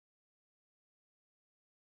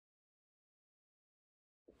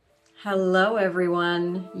Hello,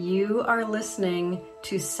 everyone. You are listening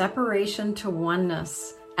to Separation to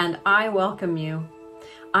Oneness, and I welcome you.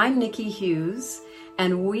 I'm Nikki Hughes,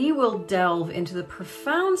 and we will delve into the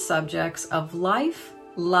profound subjects of life,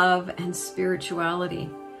 love, and spirituality.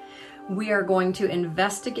 We are going to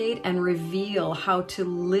investigate and reveal how to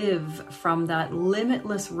live from that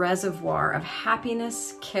limitless reservoir of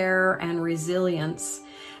happiness, care, and resilience.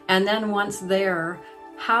 And then once there,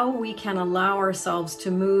 how we can allow ourselves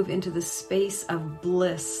to move into the space of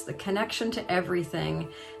bliss, the connection to everything,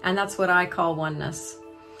 and that's what I call oneness.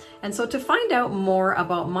 And so to find out more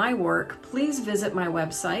about my work, please visit my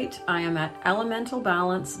website. I am at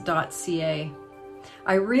elementalbalance.ca.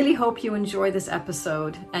 I really hope you enjoy this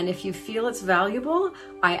episode, and if you feel it's valuable,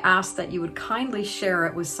 I ask that you would kindly share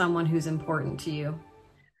it with someone who's important to you.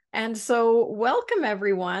 And so welcome,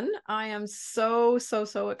 everyone. I am so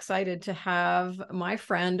excited to have my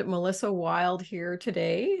friend Melissa Wild here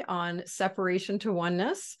today on Separation to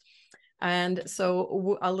Oneness. And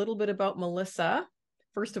so a little bit about Melissa.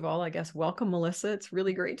 First of all, I guess, welcome, Melissa. It's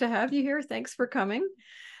really great to have you here. Thanks for coming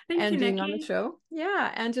and being on the show.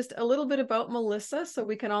 Yeah, and just a little bit about Melissa so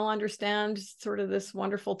we can all understand sort of this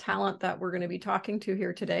wonderful talent that we're going to be talking to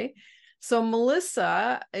here today. So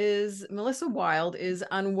Melissa Wild is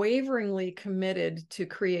unwaveringly committed to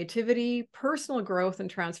creativity, personal growth, and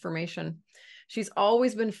transformation. She's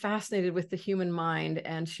always been fascinated with the human mind,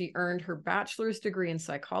 and she earned her bachelor's degree in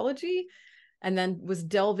psychology and then was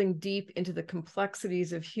delving deep into the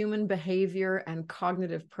complexities of human behavior and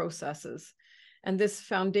cognitive processes. And this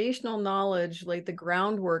foundational knowledge laid the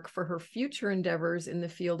groundwork for her future endeavors in the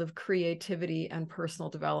field of creativity and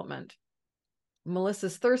personal development.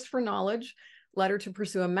 Melissa's thirst for knowledge led her to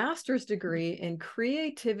pursue a master's degree in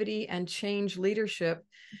creativity and change leadership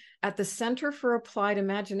at the Center for Applied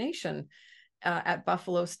Imagination at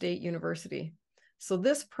Buffalo State University. So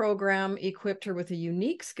this program equipped her with a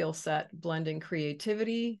unique skill set, blending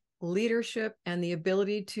creativity, leadership, and the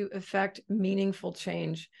ability to effect meaningful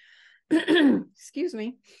change. Excuse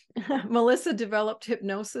me. Melissa developed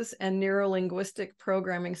hypnosis and neuro-linguistic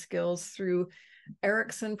programming skills through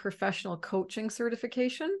Erickson Professional Coaching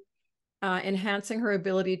Certification, enhancing her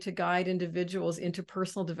ability to guide individuals into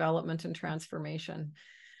personal development and transformation.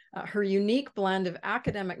 Her unique blend of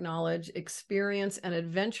academic knowledge, experience, and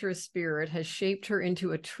adventurous spirit has shaped her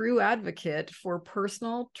into a true advocate for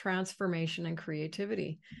personal transformation and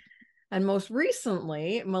creativity. And most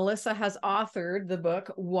recently, Melissa has authored the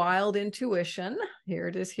book Wild Intuition, here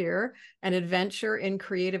it is here, An Adventure in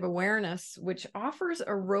Creative Awareness, which offers a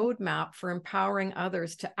roadmap for empowering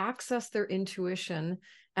others to access their intuition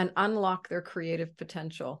and unlock their creative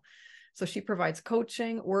potential. So she provides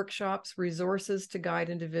coaching, workshops, resources to guide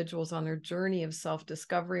individuals on their journey of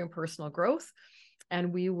self-discovery and personal growth.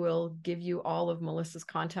 And we will give you all of Melissa's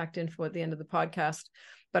contact info at the end of the podcast.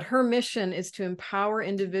 But her mission is to empower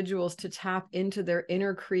individuals to tap into their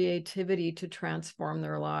inner creativity to transform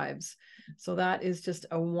their lives. So that is just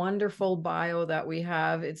a wonderful bio that we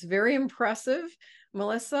have. It's very impressive,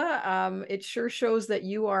 Melissa. It sure shows that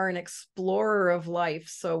you are an explorer of life.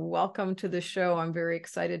 So welcome to the show. I'm very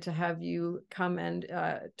excited to have you come and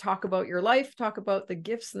talk about your life, talk about the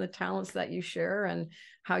gifts and the talents that you share and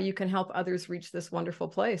how you can help others reach this wonderful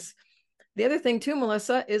place. The other thing too,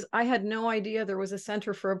 Melissa, is I had no idea there was a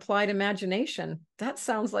Center for Applied Imagination. That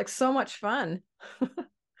sounds like so much fun.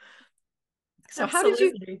 So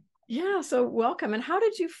Absolutely. so welcome. And how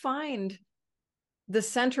did you find the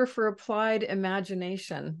Center for Applied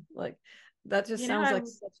Imagination? Like, that just sounds like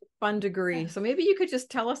such a fun degree. So maybe you could just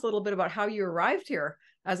tell us a little bit about how you arrived here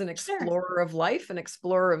as an explorer of life, an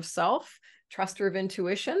explorer of self, truster of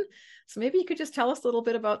intuition. So maybe you could just tell us a little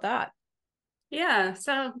bit about that. Yeah,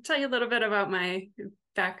 so I'll tell you a little bit about my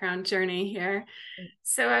background journey here.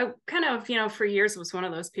 So I kind of, for years was one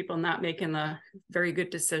of those people not making the very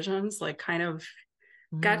good decisions, like kind of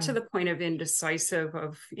got to the point of indecisive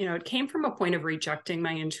of, it came from a point of rejecting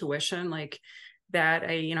my intuition, like that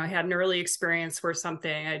I had an early experience where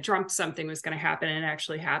I dreamt something was going to happen and it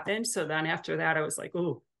actually happened. So then after that, I was like,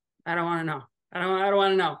 oh, I don't want to know. I don't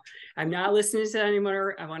want to know. I'm not listening to that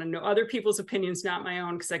anymore. I want to know other people's opinions, not my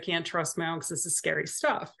own, because I can't trust my own because this is scary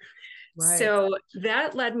stuff. Right. So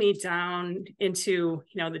that led me down into,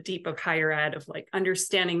 the deep of higher ed of like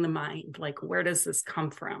understanding the mind, like where does this come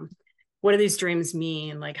from? What do these dreams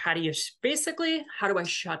mean? Like, how do I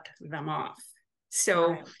shut them off?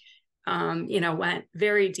 So, went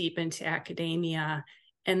very deep into academia.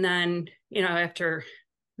 And then, after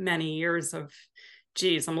many years of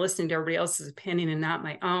I'm listening to everybody else's opinion and not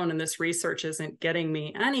my own, and this research isn't getting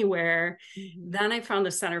me anywhere. Then I found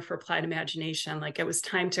the Center for Applied Imagination. Like, it was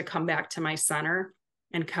time to come back to my center.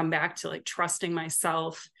 and come back to like trusting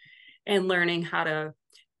myself and learning how to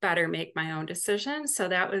better make my own decisions. So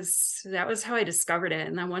that was how I discovered it.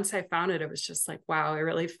 And then once I found it, it was just like, wow, I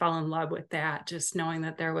really fell in love with that. Just knowing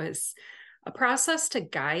that there was a process to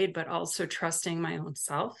guide, but also trusting my own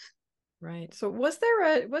self. Right. So was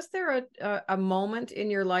there a moment in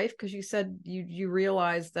your life, because you said you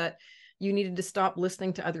realized that you needed to stop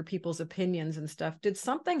listening to other people's opinions and stuff. Did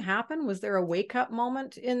something happen? Was there a wake up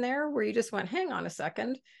moment in there where you just went, hang on a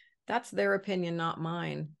second, that's their opinion, not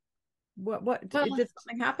mine? What Well, did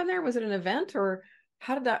something happen there? Was it an event, or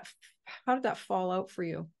how did that fall out for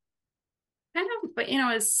you? kind of, but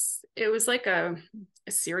it was like a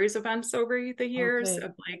series of events over the years Okay.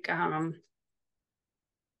 of like, and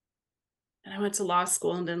I went to law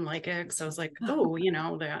school and didn't like it because I was like, oh,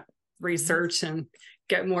 that Yes. research and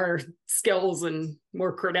get more skills and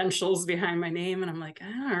more credentials behind my name. And I'm like, I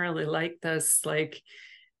don't really like this, like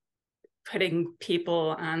putting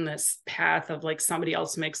people on this path of like somebody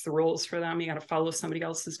else makes the rules for them. You got to follow somebody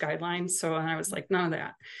else's guidelines. So and I was like, none of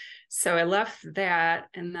that. So I left that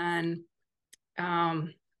and then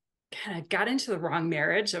kind of got into the wrong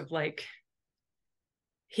marriage of like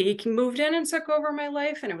he moved in and took over my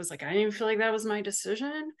life. And it was like, I didn't even feel like that was my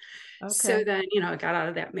decision. So Okay. then, I got out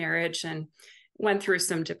of that marriage and went through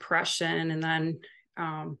some depression. And then,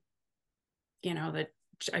 that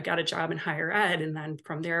I got a job in higher ed. And then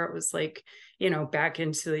from there, it was like, back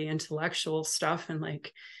into the intellectual stuff and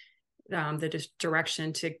like the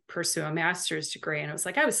direction to pursue a master's degree. And it was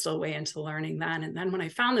like, I was still way into learning then. And then when I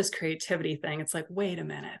found this creativity thing, it's like, wait a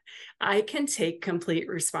minute, I can take complete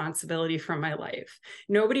responsibility for my life.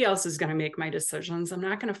 Nobody else is going to make my decisions. I'm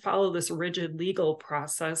not going to follow this rigid legal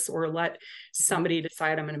process or let somebody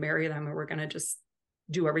decide I'm going to marry them and we're going to just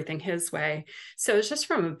do everything his way. So it's just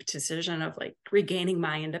from a decision of like regaining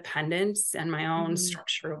my independence and my own Mhm.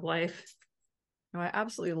 structure of life. I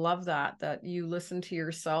absolutely love that you listen to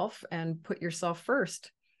yourself and put yourself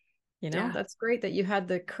first. Yeah. That's great that you had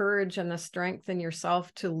the courage and the strength in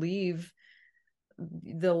yourself to leave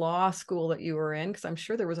the law school that you were in, because I'm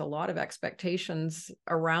sure there was a lot of expectations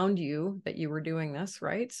around you that you were doing this,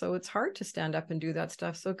 right? So it's hard to stand up and do that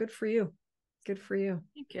stuff. So good for you. Good for you.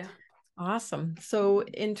 Thank you. Awesome. So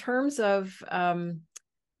in terms of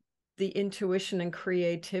the intuition and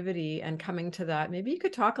creativity and coming to that, maybe you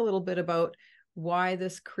could talk a little bit about why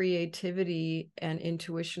this creativity and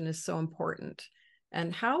intuition is so important,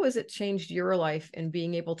 and how has it changed your life in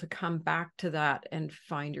being able to come back to that and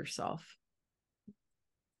find yourself?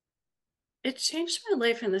 It changed my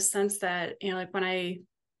life in the sense that, like when I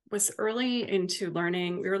was early into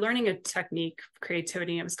learning, we were learning a technique of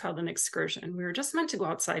creativity. It was called an excursion. We were just meant to go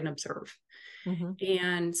outside and observe. Mm-hmm.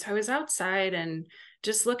 And so I was outside and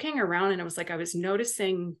just looking around, and it was like I was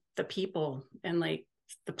noticing the people and like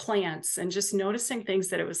the plants and just noticing things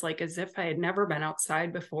that it was like as if I had never been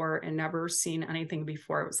outside before and never seen anything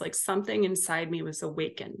before. It was like something inside me was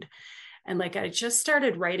awakened. And like I just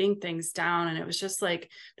started writing things down, and it was just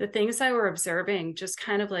like the things I were observing just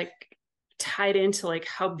kind of like tied into like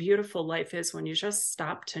how beautiful life is when you just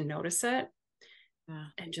stop to notice it Yeah.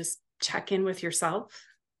 and just check in with yourself.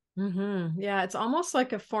 Mm-hmm. Yeah, it's almost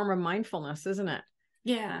like a form of mindfulness, isn't it?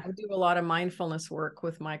 Yeah. I do a lot of mindfulness work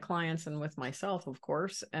with my clients and with myself, of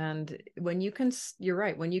course. And when you can, you're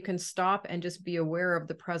right, when you can stop and just be aware of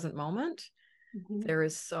the present moment, Mm-hmm. there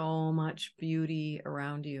is so much beauty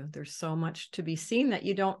around you. There's so much to be seen that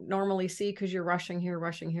you don't normally see because you're rushing here,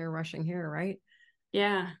 rushing here, rushing here, right?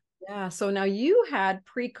 Yeah. Yeah. So now you had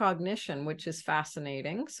precognition, which is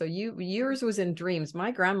fascinating. So yours was in dreams.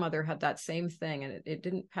 My grandmother had that same thing, and it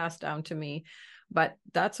didn't pass down to me, but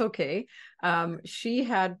that's okay. She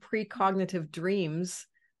had precognitive dreams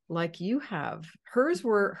like you have. Hers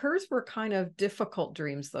were kind of difficult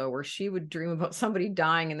dreams though, where she would dream about somebody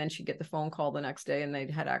dying and then she'd get the phone call the next day and they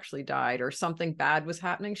had actually died, or something bad was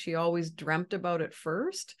happening. She always dreamt about it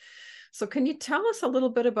first. So can you tell us a little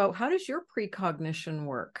bit about how does your precognition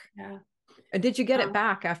work? Yeah. And did you get it Um,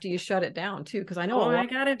 back after you shut it down too? Because I know a oh, lot I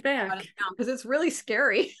got it shut it back. down because it's really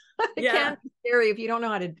scary. It can Yeah. be scary if you don't know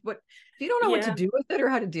how to what if you don't know what to Yeah. do with it or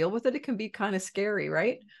how to deal with it. It can be kind of scary,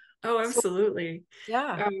 right? Oh, So absolutely.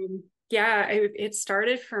 yeah. Yeah, it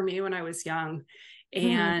started for me when I was young. Mhm.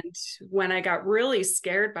 And when I got really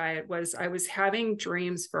scared by it was I was having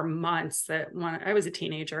dreams for months that when I was a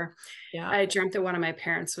teenager, Yeah. I dreamt that one of my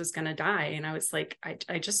parents was going to die. And I was like,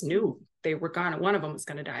 I just knew they were gone. One of them was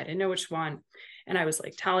going to die. I didn't know which one. And I was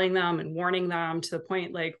like telling them and warning them to the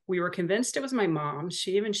point, like we were convinced it was my mom.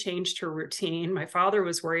 She even changed her routine. My father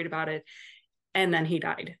was worried about it. And then he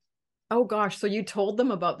died. Oh gosh. So you told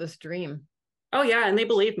them about this dream. Oh yeah. And they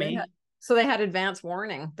believed They had, me. so they had advance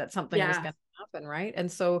warning that something was Yeah. going to happen, right?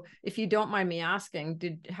 And so if you don't mind me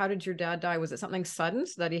asking, how did your dad die? Was it something sudden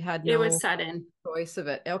so that he had It was no sudden. choice of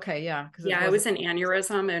it? Okay, yeah, because it Yeah, it wasn't. was an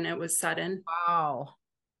aneurysm and it was sudden. Wow.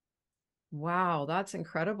 Wow, that's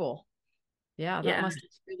incredible. Yeah, that Yeah. must have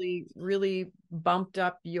really, really bumped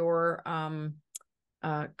up your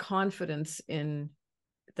confidence in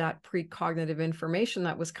that precognitive information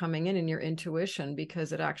that was coming in your intuition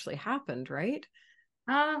because it actually happened, right?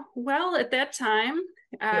 Well, at that time,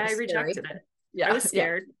 It I was scary. rejected it. I Yeah, was yeah.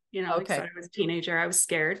 scared, like I Okay. said, I was a teenager. I was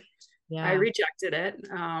scared. I Yeah. rejected it.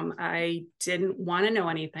 I didn't want to know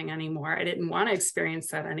anything anymore. I didn't want to experience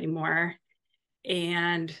that anymore.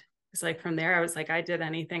 And it's like from there, I was like, I did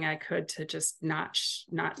anything I could to just not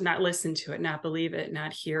listen to it, not believe it,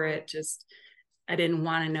 not hear Right. it. Just I didn't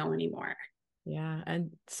want to know anymore. Yeah.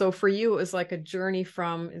 And so for you, it was like a journey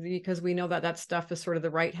from, because we know that that stuff is sort of the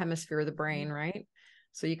right hemisphere of the brain, right?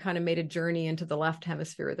 So you kind of made a journey into the left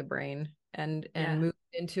hemisphere of the brain and Yeah. moved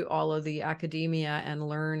into all of the academia and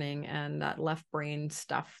learning and that left brain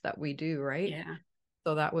stuff that we do, right? Yeah.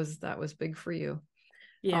 So that was big for you. All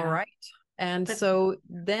Yeah. right. And But so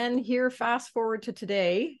then here, fast forward to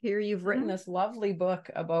today, here you've written mhm. this lovely book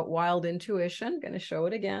about wild intuition. Going to show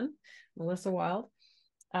it again, Melissa Wild.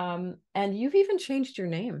 And you've even changed your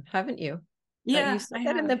name, haven't you? You Yeah, said I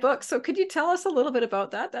that in the have. book. So could you tell us a little bit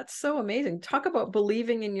about that? That's so amazing. Talk about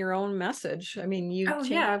believing in your own message. I mean, you Oh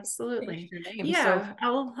changed yeah, changed absolutely. your name. So, Yeah,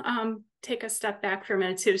 I'll take a step back for a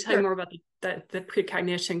minute too to tell you sure. more about the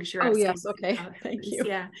precognition because you're Oh, asking yes. Okay. about Thank this. you.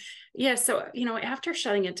 Yeah. Yeah. So, after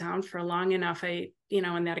shutting it down for long enough,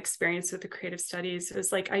 in that experience with the creative studies, it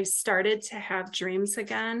was like I started to have dreams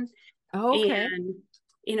again. Oh, okay. And,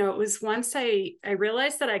 it was once I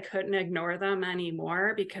realized that I couldn't ignore them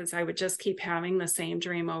anymore because I would just keep having the same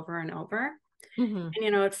dream over and over. Hmm.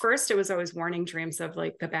 And, at first it was always warning dreams of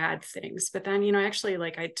like the bad things. But then, actually,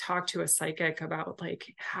 like I talked to a psychic about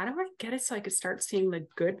like, how do I get it so I could start seeing the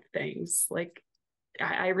good things? Like,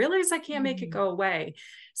 I realized I can't make it go away.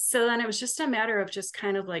 So then it was just a matter of just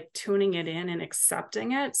kind of like tuning it in and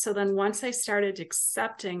accepting it. So then once I started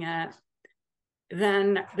accepting it,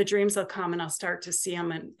 then the dreams will come and I'll start to see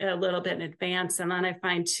them a little bit in advance. And then I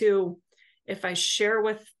find too, if I share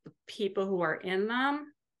with the people who are in them,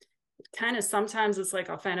 kind of sometimes it's like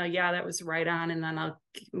I'll find out, yeah, that was right on, and then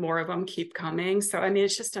more of them keep coming. So I mean,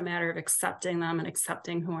 it's just a matter of accepting them and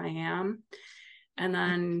accepting who I am. And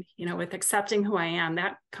then, with accepting who I am,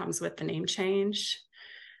 that comes with the name change.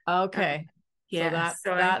 Uh, Okay. So yeah.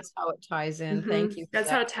 that's how it ties in. Thank you for That's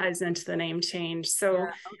how that. it ties into the name change. Yeah. So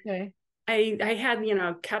Okay. I had,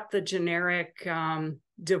 kept the generic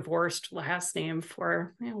divorced last name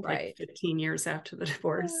for like Right. 15 years after the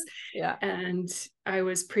divorce. Yeah. And I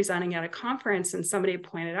was presenting at a conference and somebody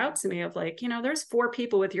pointed out to me of like, there's 4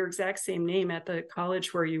 people with your exact same name at the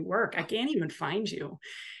college where you work. I can't even find you.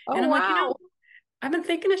 Oh, And I'm like, wow. I've been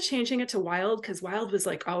thinking of changing it to wild because wild was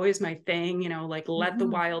like always my thing, like let the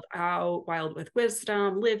Mhm. wild out, wild with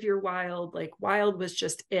wisdom, live your wild. Like wild was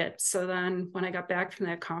just it. So then when I got back from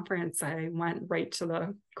that conference, I went right to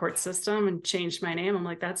the court system and changed my name. I'm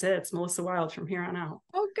like, that's it. It's Melissa Wild from here on out.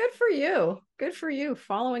 Oh, good for you. Good for you.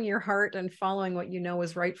 Following your heart and following what you know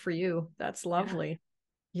is right for you. That's Yeah. lovely.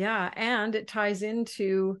 Yeah. And it ties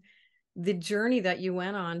into the journey that you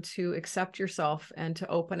went on to accept yourself and to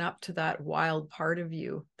open up to that wild part of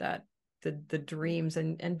you, that the dreams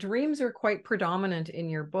and dreams are quite predominant in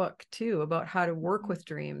your book too, about how to work with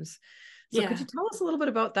dreams. So could Yeah. you tell us a little bit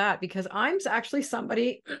about that? Because I'm actually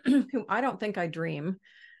somebody who I don't think I dream.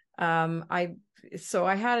 I so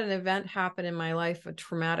I had an event happen in my life, a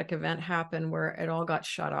traumatic event happen where it all got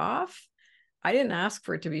shut off. I didn't ask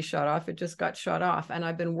for it to be shut off. It just got shut off. And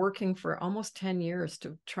I've been working for almost 10 years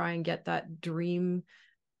to try and get that dream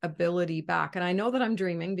ability back. And I know that I'm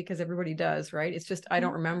dreaming because everybody does, right? It's just I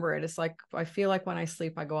don't remember it. It's like I feel like when I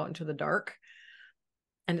sleep, I go out into the dark.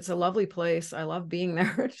 And it's a lovely place. I love being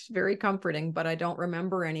there. It's very comforting, but I don't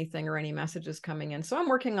remember anything or any messages coming in. So I'm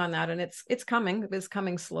working on that and it's coming. It's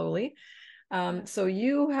coming slowly. So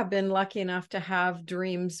you have been lucky enough to have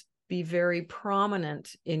dreams be very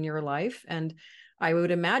prominent in your life. And I would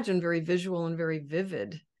imagine very visual and very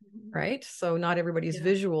vivid, right? So not everybody's Yeah.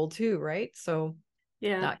 visual too, right? So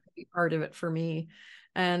Yeah. that could be part of it for me.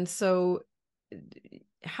 And so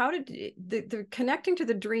how did the connecting to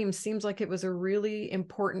the dream seems like it was a really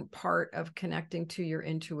important part of connecting to your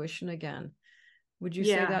intuition again. Would you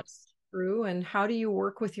say Yeah. that's true? And how do you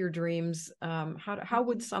work with your dreams? How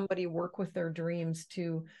would Mhm. somebody work with their dreams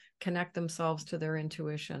to connect themselves to their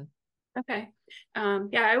intuition? Okay.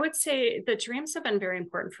 Yeah, I would say the dreams have been very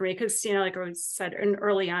important for me because, like I said, and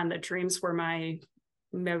early on, the dreams were my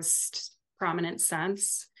most prominent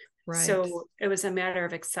sense. Right. So it was a matter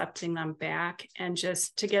of accepting them back, and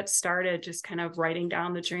just to get started, just kind of writing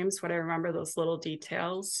down the dreams, what I remember, those little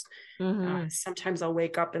details. Mm-hmm. Sometimes I'll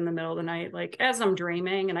wake up in the middle of the night, like as I'm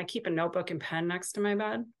dreaming, and I keep a notebook and pen next to my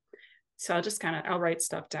bed. So I'll just I'll write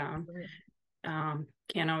stuff down.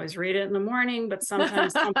 Can't always read it in the morning, but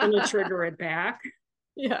sometimes something will trigger it back.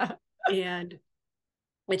 Yeah. And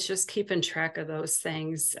it's just keeping track of those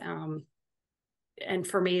things. And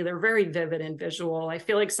for me, they're very vivid and visual. I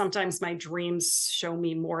feel like sometimes my dreams show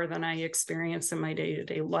me more than I experience in my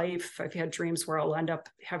day-to-day life. I've had dreams where I'll end up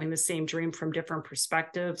having the same dream from different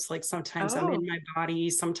perspectives. Like sometimes I'm Oh, in my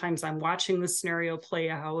body, sometimes I'm watching the scenario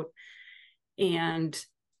play out. And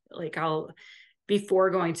like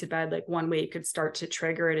before going to bed, like one way you could start to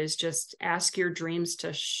trigger it is just ask your dreams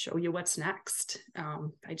to show you what's next.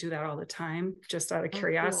 I do that all the time, just out of oh, cool.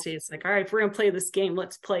 curiosity. It's like, all right, if we're gonna play this game,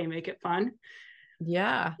 let's play, make it fun.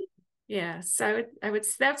 Yeah. Yeah. So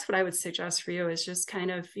that's what I would suggest for you, is just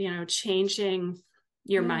kind of, changing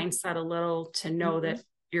your Yeah. mindset a little to know Mm-hmm. that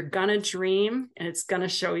you're gonna dream and it's gonna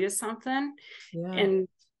show you something. Yeah. And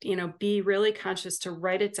be really conscious to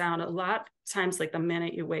write it down a lot of times, like the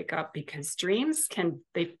minute you wake up, because dreams can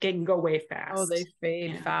go way Oh, they fast.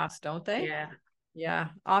 fade fast, don't they? Yeah. Yeah.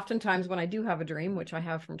 Oftentimes when I do have a dream, which I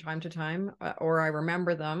have from time to time, or I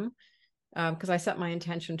remember them, because I set my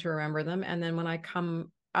intention to remember them. And then when I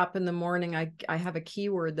come up in the morning, I have a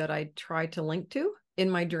keyword that I try to link to in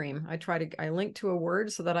my dream. I link to a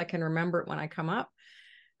word so that I can remember it when I come up.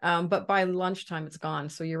 But by lunchtime, it's gone.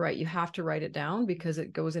 So you're right. You have to write it down because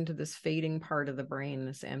it goes into this fading part of the brain.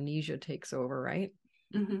 This amnesia takes over, right?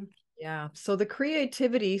 Mm-hmm. Yeah. So the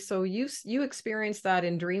creativity, so you experienced that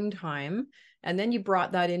in dream time, and then you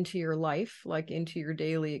brought that into your life, like into your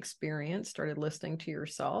daily experience, started listening to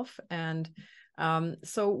yourself. And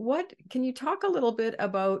so what can you talk a little bit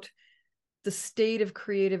about the state of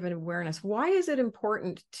creative awareness? Why is it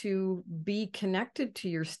important to be connected to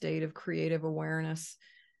your state of creative awareness,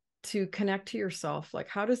 to connect to yourself? Like,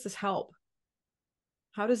 how does this help?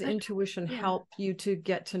 How does intuition Yeah. help you to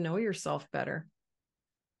get to know yourself better?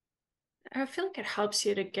 I feel like it helps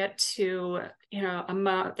you to get to,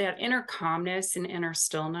 that inner calmness and inner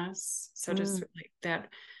stillness. So just Mm, like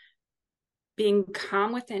that, being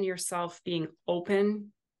calm within yourself, being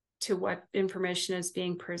open to what information is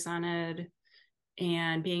being presented,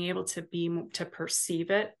 and being able to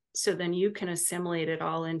perceive it, so then you can assimilate it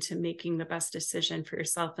all into making the best decision for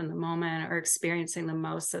yourself in the moment, or experiencing the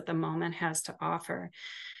most that the moment has to offer.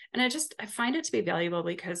 And I find it to be valuable,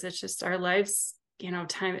 because it's just our lives,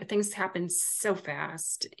 time, things happen so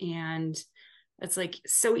fast, and it's like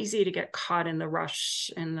so easy to get caught in the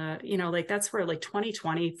rush, and like that's where like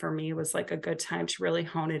 2020 for me was like a good time to really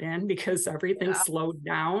hone it in, because everything yeah, slowed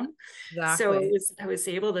down. So exactly. I was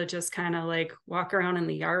able to just kind of like walk around in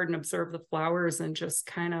the yard and observe the flowers, and just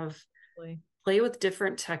kind of play with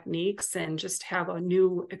different techniques, and just have a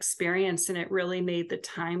new experience. And it really made the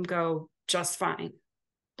time go just fine.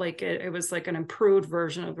 Like it was like an improved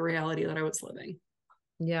version of the reality that I was living.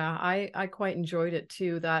 Yeah, I quite enjoyed it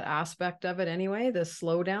too, that aspect of it anyway, the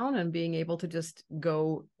slowdown and being able to just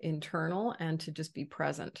go internal and to just be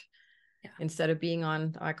present Yeah. instead of being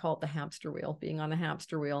on, I call it the hamster wheel, being on the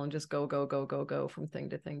hamster wheel and just go, go, go, go, go from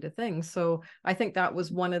thing to thing to thing. So I think that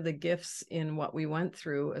was one of the gifts in what we went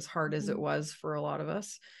through, as hard as it was for a lot of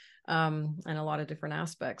us, and a lot of different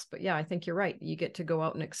aspects. But yeah, I think you're right. You get to go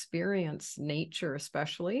out and experience nature,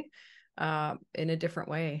 especially in a different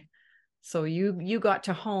way. So you got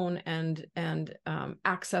to hone and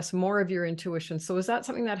access more of your intuition. So is that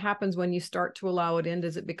something that happens when you start to allow it in?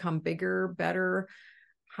 Does it become bigger, better?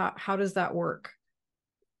 How does that work?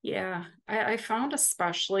 Yeah. I found,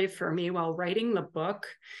 especially for me while writing the book,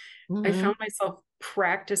 I Mm-hmm. found myself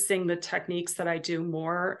practicing the techniques that I do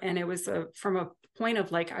more. And it was from a point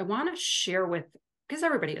of like, I want to share with, because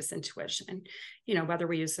everybody has intuition, whether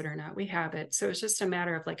we use it or not, we have it. So it's just a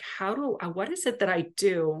matter of like, what is it that I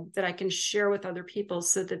do that I can share with other people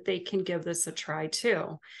so that they can give this a try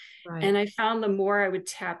too? Right. And I found the more I would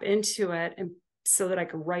tap into it, and so that I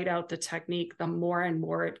could write out the technique, the more and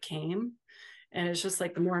more it came. And it's just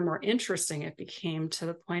like the more and more interesting it became, to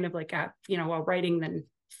the point of like, while writing the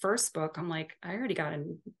first book, I'm like, I already got a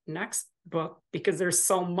next book, because there's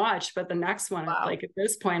so much. But the next one, Wow. like at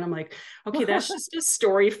this point, I'm like, okay, that's just a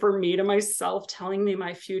story for me to myself, telling me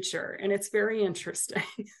my future. And it's very interesting.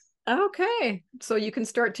 Okay. So you can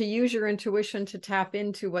start to use your intuition to tap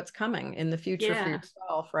into what's coming in the future for Yeah.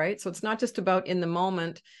 yourself, right? So it's not just about in the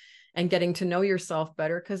moment and getting to know yourself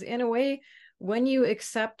better, because in a way, when you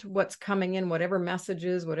accept what's coming in, whatever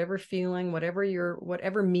messages, whatever feeling,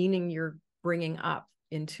 whatever meaning you're bringing up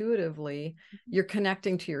intuitively, you're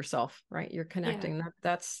connecting to yourself, right? You're connecting.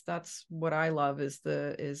 Yeah. That's what I love, is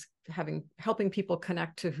helping people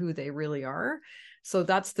connect to who they really are. So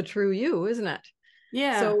that's the true you, isn't it?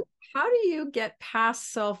 Yeah. So how do you get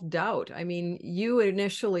past self-doubt? I mean, you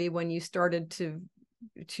initially, when you started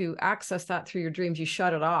to access that through your dreams, you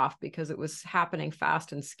shut it off because it was happening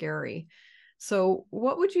fast and scary. So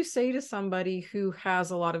what would you say to somebody who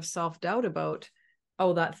has a lot of self-doubt about,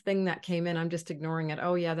 oh, that thing that came in, I'm just ignoring it.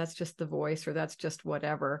 Oh yeah, that's just the voice, or that's just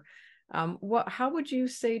whatever. How would you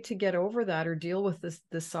say to get over that or deal with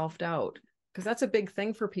this self-doubt? Because that's a big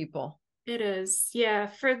thing for people. It is.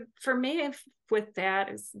 Yeah. For me, with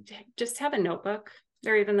that is just have a notebook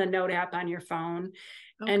or even the note app on your phone.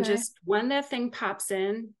 And Okay. just when that thing pops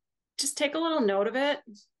in, just take a little note of it,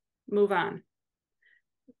 move on.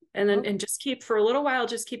 And then, Okay. and just keep for a little while,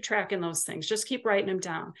 just keep tracking those things, just keep writing them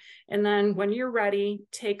down. And then when you're ready,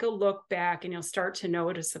 take a look back and you'll start to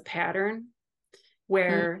notice a pattern Mm.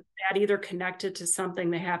 where that either connected to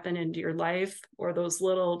something that happened into your life, or those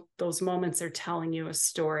moments are telling you a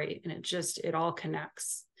story, and it all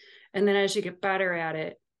connects. And then as you get better at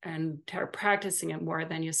it and are practicing it more,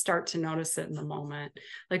 then you start to notice it in the moment.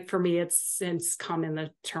 Like for me, it's since come in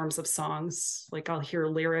the terms of songs. Like I'll hear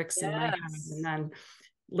lyrics in my head, and Yes. then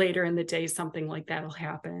later in the day something like that'll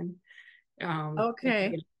happen. Like,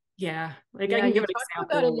 Okay. yeah, like I Yeah, can give you an talk about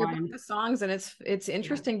that example of in your book one. of songs, and it's Yeah.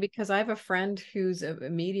 interesting because I have a friend who's a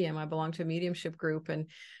medium. I belong to a mediumship group, and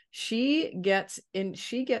she gets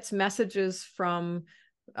messages from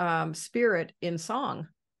spirit in song.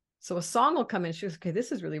 So a song will come in. She goes, okay,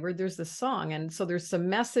 this is really weird. There's this song, and so there's some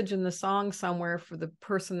message in the song somewhere for the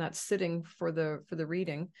person that's sitting for the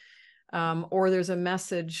reading, or there's a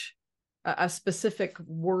message, a specific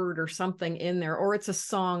word or something in there, or it's a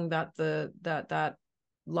song that that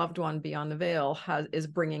loved one beyond the veil is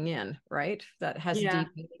bringing in, right? That has Yeah.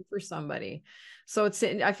 deep meaning for somebody. So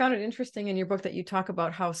I found it interesting in your book that you talk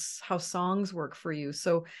about how songs work for you.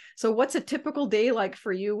 So what's a typical day like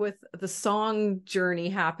for you with the song journey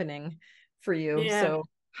happening for you? Yeah. So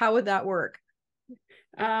how would that work?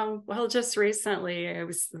 Well, just recently I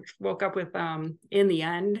woke up with In the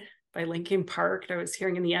End by Linkin Park. I was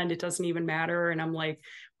hearing In the End, It Doesn't Even Matter. And I'm like,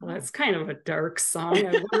 well, Oh. that's kind of a dark song.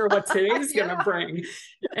 I wonder what today's gonna Yeah. bring.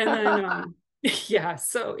 And then yeah,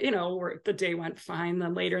 so the day went fine.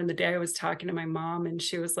 Then later in the day, I was talking to my mom and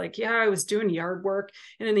she was like, yeah, I was doing yard work.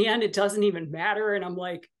 And in the end, it doesn't even matter. And I'm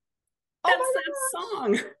like, Oh that's my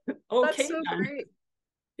that gosh, song. that's Okay, so then. great.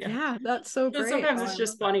 Yeah. Yeah, that's so So great. sometimes Oh, it's I love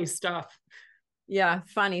just that. funny stuff. Yeah,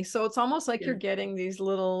 funny. So it's almost like Yeah. you're getting these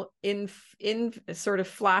little in sort of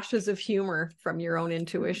flashes of humor from your own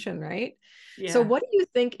intuition, right? So Yeah. what do you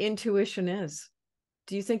think intuition is?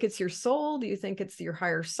 Do you think it's your soul? Do you think it's your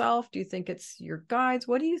higher self? Do you think it's your guides?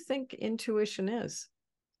 What do you think intuition is?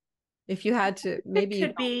 If you had to, It maybe you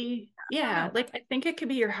could don't. be, Go yeah, ahead. like I think it could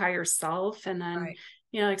be your higher self. And then, Right.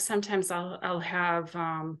 like sometimes I'll have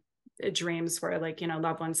dreams where like,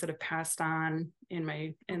 loved ones that have passed on and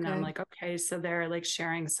I'm Okay. like, okay, so they're like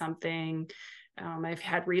sharing something. I've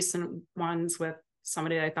had recent ones with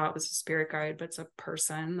somebody that I thought was a spirit guide, but it's a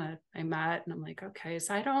person that I met. And I'm like, okay,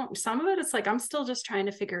 so some of it, it's like, I'm still just trying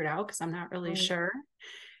to figure it out because I'm not really Oh, sure.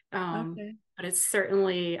 yeah. Okay. But it's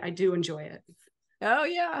certainly, I do enjoy it. Oh,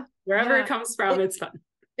 yeah. Wherever it Yeah. comes from, It it's fun.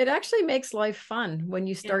 it actually makes life fun when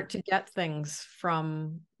you Yeah. start to get things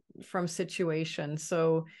from situations.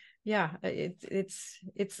 So yeah,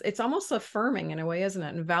 it's almost affirming in a way, isn't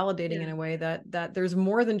it? And validating Yeah. in a way that there's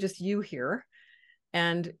more than just you here,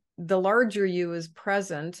 and the larger you is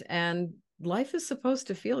present, and life is supposed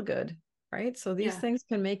to feel good, right? So these Yeah. things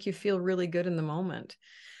can make you feel really good in the moment.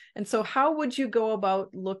 And so how would you go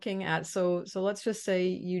about looking at, so let's just say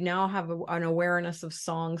you now have an awareness of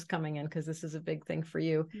songs coming in, because this is a big thing for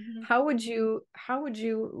you. Mhm. How would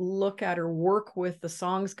you look at or work with the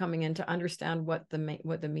songs coming in to understand what the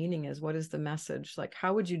meaning is? What is the message? Like,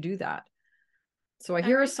 how would you do that? So I All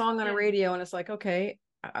hear a right. song on a Yeah. radio and it's like, okay,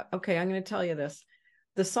 okay, I'm going to tell you this.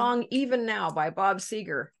 The song Even Now by Bob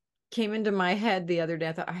Seger came into my head the other day.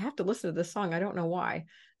 I thought, I have to listen to this song. I don't know why.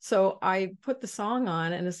 So I put the song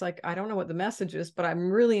on and it's like, I don't know what the message is, but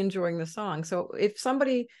I'm really enjoying the song. So if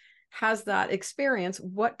somebody has that experience,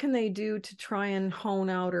 what can they do to try and hone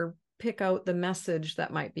out or pick out the message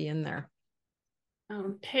that might be in there?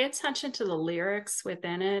 Pay attention to the lyrics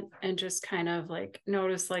within it and just kind of like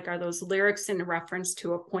notice like, are those lyrics in reference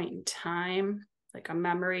to a point in time, like a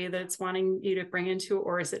memory that it's wanting you to bring into,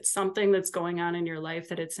 or is it something that's going on in your life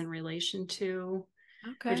that it's in relation to?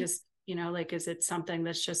 Or Okay. just, like, is it something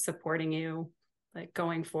that's just supporting you, like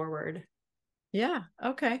going forward? Yeah.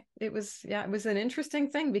 Okay. It was an interesting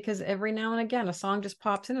thing because every now and again a song just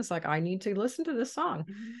pops in. It's like, I need to listen to this song.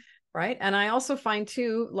 Mhm. Right. And I also find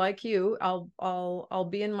too, like you, I'll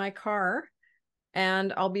be in my car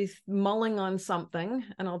and I'll be mulling on something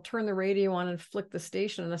and I'll turn the radio on and flick the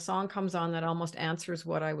station and a song comes on that almost answers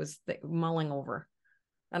what I was mulling over.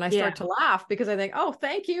 And I Yeah. start to laugh because I think, oh,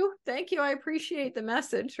 thank you. Thank you. I appreciate the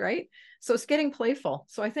message. Right. So it's getting playful.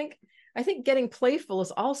 So I think getting playful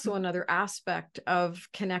is also another aspect of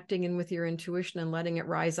connecting in with your intuition and letting it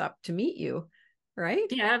rise up to meet you.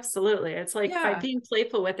 Right. Yeah, absolutely. It's like by Yeah. being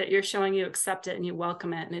playful with it, you're showing you accept it and you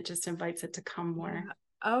welcome it, and it just invites it to come Yeah. more.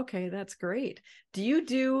 Okay, that's great. Do you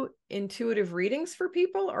do intuitive readings for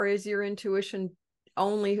people, or is your intuition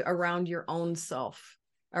only around your own self,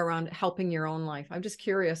 around helping your own life? I'm just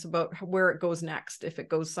curious about where it goes next, if it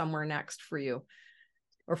goes somewhere next for you,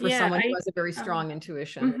 or for Yeah, someone who I has a very um, strong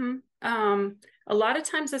intuition. hmm a lot of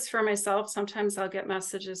times it's for myself. Sometimes I'll get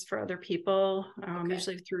messages for other people, Okay.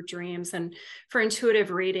 usually through dreams. And for intuitive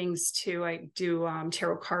readings too, I do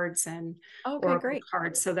tarot cards and Okay, oracle great.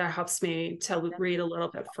 cards. So that helps me to Yeah. read a little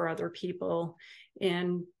bit for other people.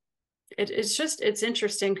 And it's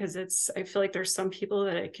interesting because I feel like there's some people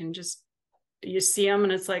that I can just, you see them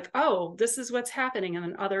and it's like, oh, this is what's happening. And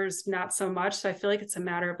then others not so much. So I feel like it's a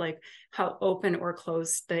matter of like how open or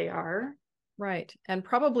closed they are. Right. And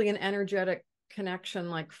probably an energetic connection,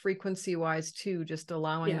 like frequency wise, too, just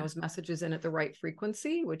allowing Yeah. those messages in at the right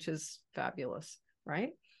frequency, which is fabulous.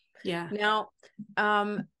 Right. Yeah. Now,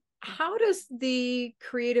 how does the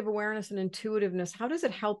creative awareness and intuitiveness, how does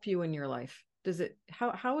it help you in your life?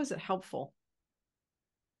 How is it helpful?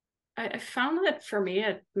 I found that for me,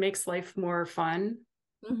 it makes life more fun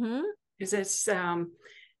Mm-hmm. because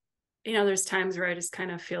there's times where I just kind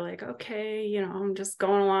of feel like, okay, I'm just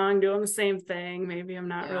going along doing the same thing. Maybe I'm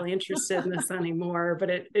not Yeah. really interested in this anymore, but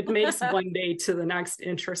it makes one day to the next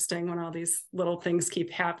interesting when all these little things keep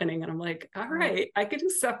happening. And I'm like, all Right. right, I can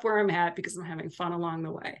accept where I'm at because I'm having fun along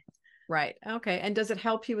the way. Right. Okay. And does it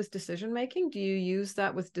help you with decision making? Do you use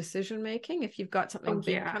that with decision making if you've got Oh something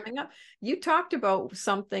big yeah. coming up? You talked about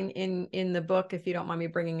something in the book, if you don't mind me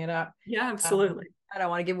bringing it up. Yeah, Um, absolutely. I don't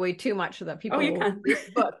want to give away too much so that Oh, people you will can. read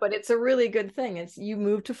the book, but it's a really good thing. It's you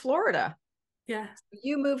moved to Florida. Yeah.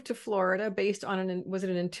 You moved to Florida based on was it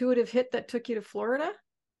an intuitive hit that took you to Florida?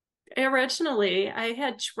 Originally, I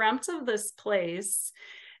had dreamt of this place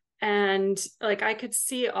and like I could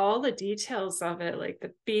see all the details of it, like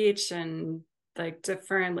the beach and like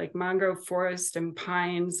different like mangrove forest and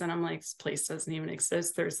pines. And I'm like, this place doesn't even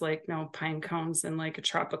exist. There's like no pine cones and like a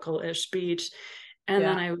tropical-ish beach. And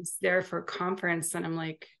then Yeah. I was there for a conference and I'm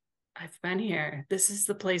like, I've been here. This is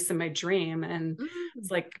the place in my dream. And it's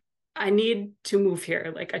Mm. like, I need to move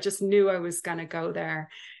here. Like I just knew I was gonna go there.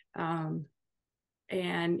 Um,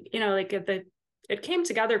 and like it came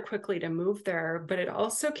together quickly to move there, but it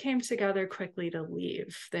also came together quickly to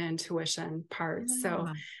leave the intuition part. So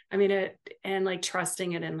Yeah. I mean it, and like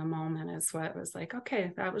trusting it in the moment is what was like,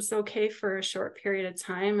 okay, that was okay for a short period of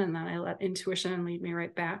time, and then I let intuition lead me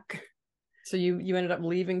right back. So you ended up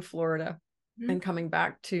leaving Florida Mm-hmm. and coming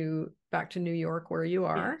back to New York where you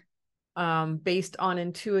Yeah. are, based on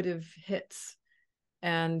intuitive hits.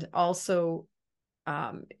 And also,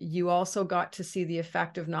 you also got to see the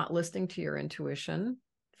effect of not listening to your intuition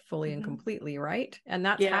fully and Mm-hmm. completely, right? And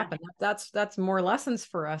that's Yeah. happened. That's more lessons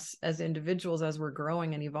for us as individuals as we're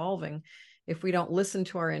growing and evolving. If we don't listen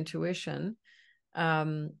to our intuition,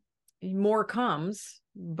 um, more comes,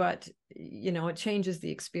 but it changes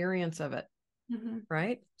the experience of it, Mm-hmm.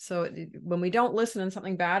 right? So when we don't listen and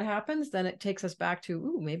something bad happens, then it takes us back to,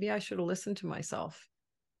 ooh, maybe I should have listened to myself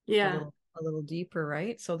a Yeah. little deeper,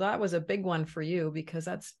 right? So that was a big one for you because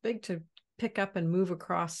that's big to pick up and move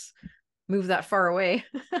that far away.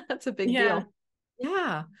 That's a big Yeah. deal.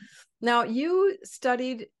 Yeah. Now you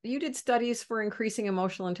did studies for increasing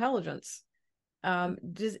emotional intelligence.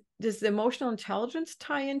 Does the emotional intelligence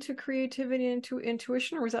tie into creativity and into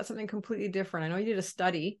intuition, or was that something completely different? I know you did a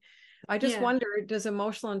study. I just Yeah. wonder, does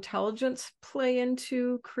emotional intelligence play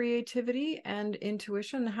into creativity and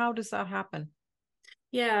intuition? How does that happen?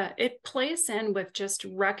 Yeah, it plays in with just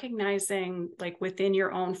recognizing like within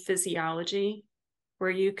your own physiology where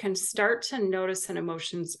you can start to notice an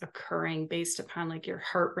emotions occurring based upon like your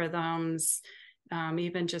heart rhythms,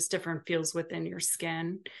 even just different feels within your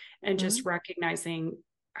skin, and Mm-hmm. just recognizing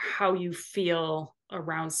how you feel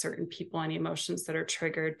around certain people and emotions that are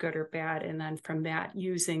triggered, good or bad. And then from that,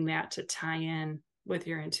 using that to tie in with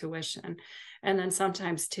your intuition. And then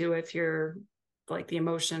sometimes too, if you're like the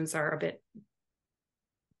emotions are a bit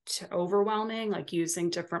overwhelming, like using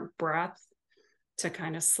different breath to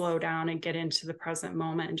kind of slow down and get into the present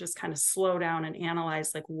moment and just kind of slow down and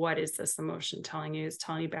analyze, like, what is this emotion telling you? Is it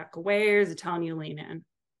telling you back away, or is it telling you lean in?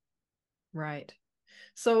 Right.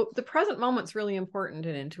 So the present moment's really important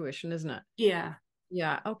in intuition, isn't it? Yeah.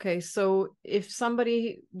 Yeah. Okay. So if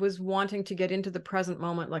somebody was wanting to get into the present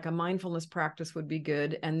moment, like a mindfulness practice would be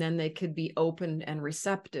good, and then they could be open and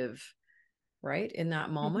receptive, right, in that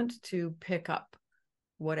moment to pick up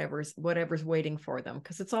whatever's waiting for them,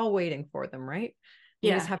 because it's all waiting for them, right?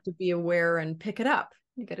 You just Yeah. have to be aware and pick it up.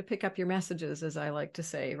 You got to pick up your messages, as I like to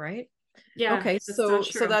say, right? Yeah. Okay, That's so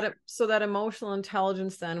so true. that emotional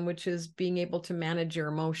intelligence then, which is being able to manage your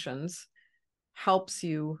emotions, helps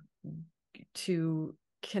you to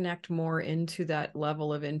connect more into that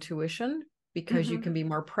level of intuition, because you can be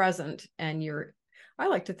more present, and I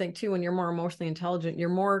like to think too, when you're more emotionally intelligent, you're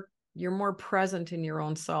more present in your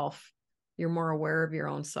own self. You're more aware of your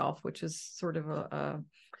own self, which is sort of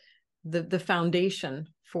the foundation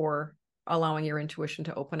for allowing your intuition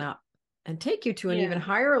to open up and take you to an even Yeah.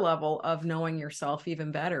 higher level of knowing yourself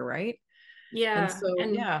even better, right? And Yeah. so,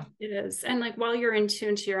 And yeah. it is. And like while you're in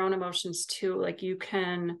tune to your own emotions too, like you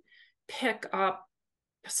can pick up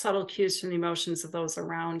subtle cues from the emotions of those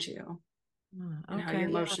around you and how your Okay, yeah.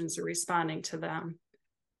 emotions are responding to them.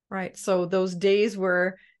 Right. So those days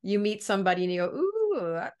where you meet somebody and you go,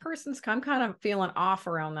 ooh, that person's, I'm kind of feeling off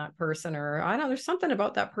around that person, or I don't know, there's something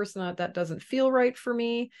about that person that doesn't feel right for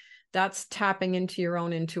me. That's tapping into your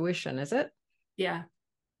own intuition, is it? Yeah.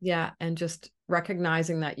 Yeah. And just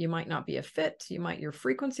recognizing that you might not be a fit. Your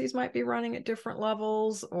frequencies might be running at different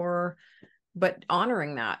levels, but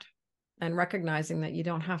honoring that and recognizing that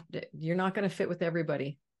you're not going to fit with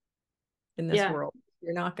everybody in this Yeah. world.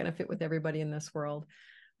 You're not going to fit with everybody in this world.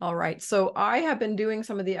 All right. So I have been doing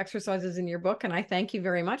some of the exercises in your book, and I thank you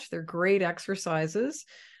very much. They're great exercises,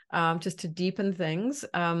 just to deepen things.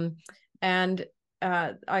 And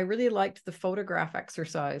I really liked the photograph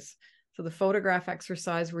exercise. So the photograph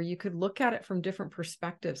exercise where you could look at it from different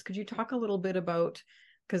perspectives. Could you talk a little bit about,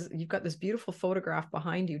 because you've got this beautiful photograph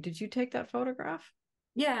behind you. Did you take that photograph?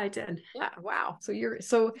 Yeah, I did. Yeah. Wow. So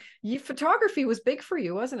you photography was big for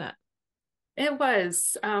you, wasn't it? It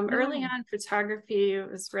was early Yeah. on photography.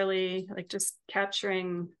 It was really like just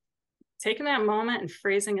capturing, taking that moment and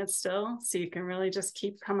freezing it still so you can really just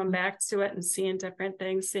keep coming back to it and seeing different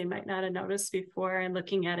things they might not have noticed before and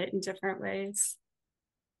looking at it in different ways.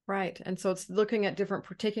 Right. And so it's looking at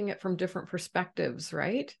taking it from different perspectives,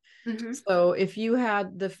 right? Mm-hmm. So if you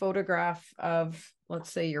had the photograph of,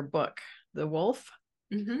 let's say, your book, The Wolf,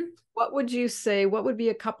 Mm-hmm. what would you say, what would be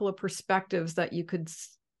a couple of perspectives that you could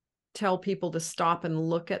tell people to stop and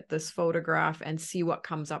look at this photograph and see what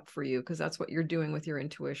comes up for you? Because that's what you're doing with your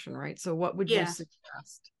intuition, right? So what would you Yeah.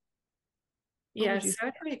 suggest? What Yeah. would you So I'd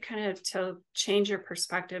suggest? really kind of to change your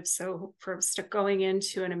perspective. So from going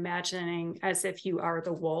into and imagining as if you are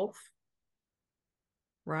the wolf,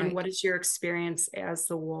 and Right. what is your experience as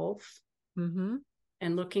the wolf, Mm-hmm.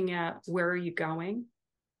 and looking at where are you going,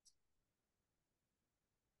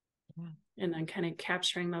 Yeah. and then kind of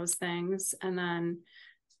capturing those things, and then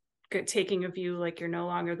taking a view like you're no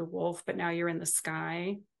longer the wolf, but now you're in the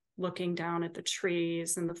sky, looking down at the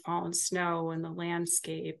trees and the fallen snow and the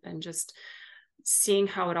landscape, and just seeing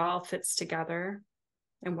how it all fits together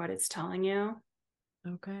and what it's telling you.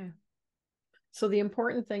 Okay. So the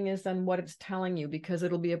important thing is then what it's telling you, because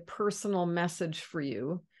it'll be a personal message for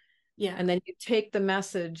you. Yeah. And then you take the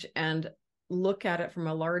message and look at it from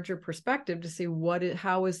a larger perspective to see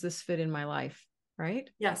how is this fit in my life, right?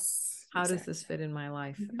 Yes. How does Exactly. this fit in my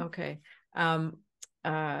life? Mm-hmm. Okay.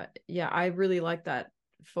 Yeah, I really like that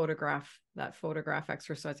photograph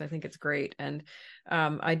exercise. I think it's great. And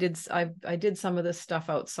I did some of this stuff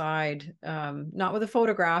outside, not with a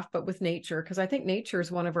photograph, but with nature, because I think nature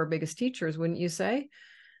is one of our biggest teachers, wouldn't you say?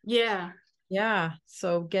 Yeah. Yeah.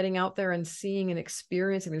 So getting out there and seeing and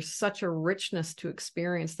experiencing, there's such a richness to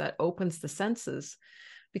experience that opens the senses,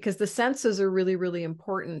 because the senses are really, really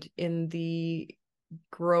important in the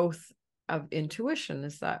growth of intuition.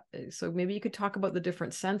 Is that so? Maybe you could talk about the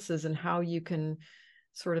different senses and how you can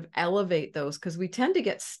sort of elevate those, because we tend to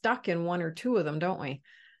get stuck in one or two of them, don't we?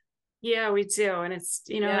 Yeah, we do. And it's,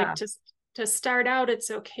 like Yeah. just to start out, it's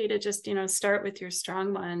okay to just, start with your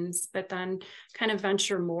strong ones, but then kind of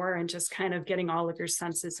venture more and just kind of getting all of your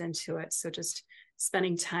senses into it. So just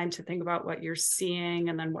spending time to think about what you're seeing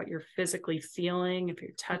and then what you're physically feeling. If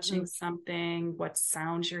you're touching Mhm. something, what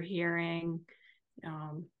sounds you're hearing,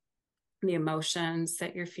 um, the emotions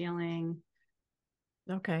that you're feeling.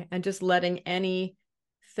 Okay. And just letting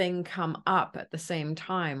anything come up at the same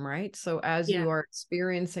time, right? So as Yeah. you are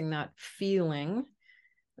experiencing that feeling,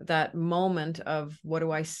 that moment of what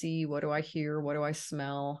do I see, what do I hear, what do I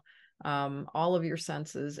smell, all of your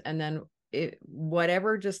senses, and then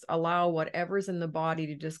whatever, just allow whatever's in the body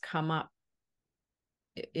to just come up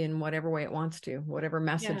in whatever way it wants to, whatever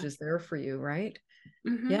message Yeah. is there for you, right?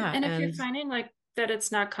 Mm-hmm. Yeah. And if you're And finding like that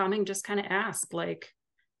it's not coming, just kind of ask, like,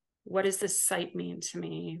 what does this sight mean to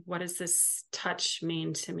me? What does this touch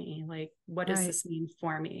mean to me? Like, what does right. this mean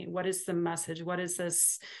for me? What is the message? What is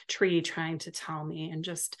this tree trying to tell me? And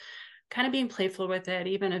just kind of being playful with it,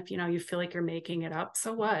 even if, you feel like you're making it up.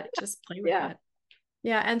 So what? Just play with Yeah. it.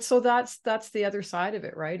 Yeah. And so that's the other side of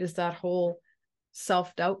it, right? Is that whole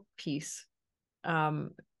self-doubt piece.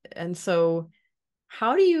 Um, and so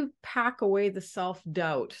how do you pack away the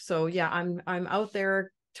self-doubt? So yeah, I'm out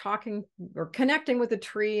there talking or connecting with a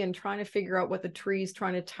tree and trying to figure out what the tree's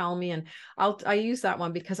trying to tell me. And I use that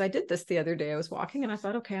one because I did this the other day. I was walking and I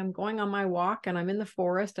thought, okay, I'm going on my walk and I'm in the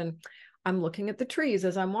forest and I'm looking at the trees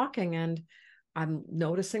as I'm walking and I'm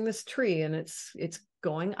noticing this tree and it's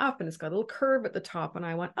going up and it's got a little curve at the top. And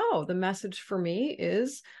I went, oh, the message for me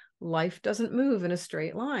is life doesn't move in a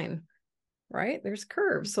straight line, right? There's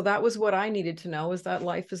curves. So that was what I needed to know, is that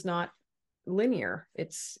life is not linear.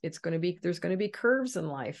 It's going to be, there's going to be curves in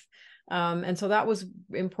life. And so that was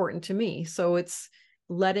important to me. So it's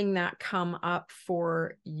letting that come up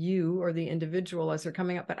for you or the individual as they're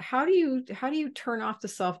coming up. But how do you turn off the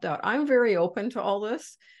self-doubt? I'm very open to all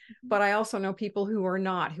this, but I also know people who are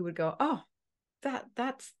not, who would go, oh,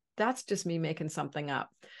 that's just me making something up.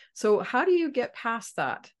 So how do you get past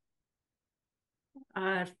that?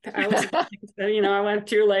 I was, I went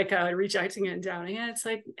through like rejecting it and doubting it. It's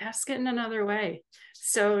like, ask it in another way.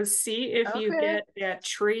 So see if you Okay. get that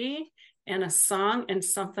tree and a song and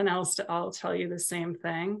something else to all tell you the same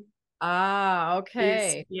thing. Ah, Is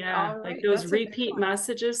okay. yeah, All like right. those That's a good repeat one.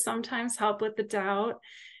 messages sometimes help with the doubt.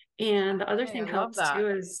 And the other Okay, I thing love helps too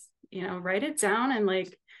that. is, write it down and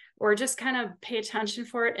like, or just kind of pay attention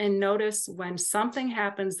for it and notice when something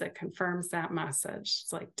happens that confirms that message.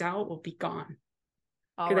 It's like doubt will be gone.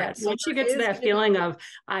 All right. That So once you get there to is that going to be feeling of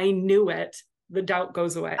I knew it, the doubt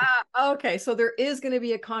goes away. okay, so there is going to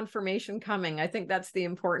be a confirmation coming. I think that's the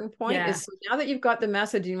important point, Yeah. is so now that you've got the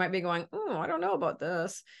message, you might be going, oh, I don't know about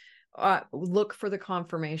this. Look for the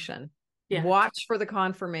confirmation. Yeah. Watch for the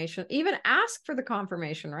confirmation. Even ask for the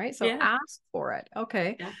confirmation, right? So Yeah. ask for it.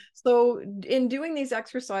 Okay. Yeah. So in doing these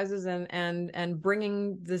exercises and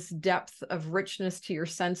bringing this depth of richness to your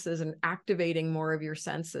senses and activating more of your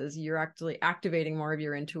senses, you're actually activating more of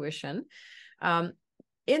your intuition. Um,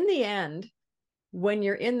 in the end, when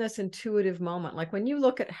you're in this intuitive moment, like when you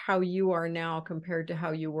look at how you are now compared to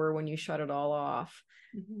how you were when you shut it all off,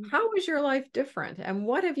 Mhm. how is your life different? And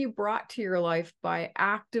what have you brought to your life by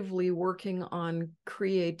actively working on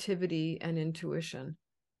creativity and intuition?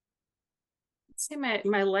 I'd say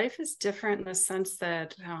my life is different in the sense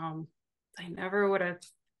that I never would have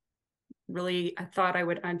really, I thought I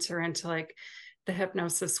would enter into like the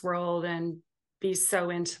hypnosis world and be so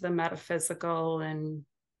into the metaphysical and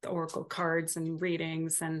the oracle cards and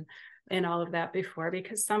readings and all of that before,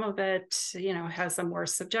 because some of it has a more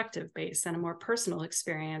subjective base and a more personal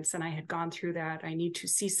experience, and I had gone through that. I need to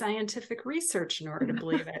see scientific research in order to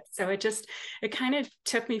believe it. So it kind of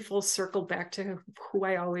took me full circle back to who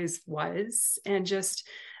I always was, and just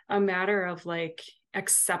a matter of like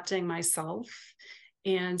accepting myself.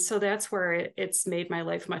 And so that's where it's made my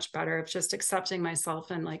life much better, of just accepting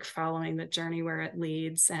myself and like following the journey where it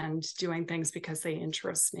leads and doing things because they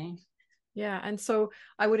interest me. Yeah. And so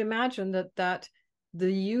I would imagine that the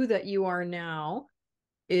you that you are now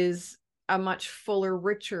is a much fuller,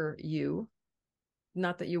 richer you.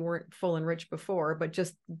 Not that you weren't full and rich before, but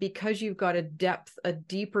just because you've got a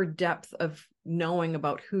deeper depth of knowing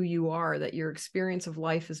about who you are, that your experience of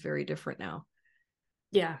life is very different now.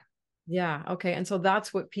 Yeah. Yeah. Okay. And so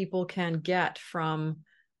that's what people can get from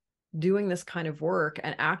doing this kind of work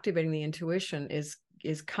and activating the intuition, is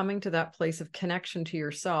coming to that place of connection to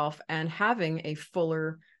yourself and having a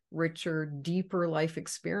fuller, richer, deeper life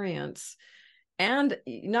experience. And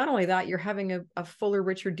not only that, you're having a fuller,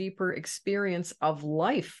 richer, deeper experience of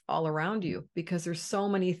life all around you, because there's so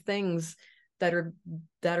many things that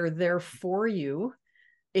are there for you.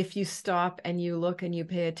 If you stop and you look and you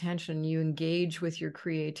pay attention, you engage with your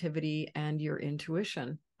creativity and your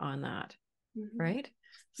intuition on that, Mm-hmm. right?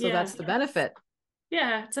 So Yeah. that's the benefit.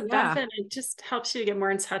 Yeah. It's a Yeah. benefit. It just helps you get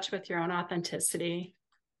more in touch with your own authenticity.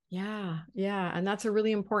 Yeah. Yeah. And that's a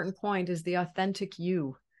really important point, is the authentic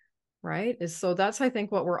you, right? Is so that's, I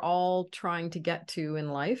think, what we're all trying to get to in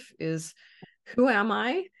life is, who am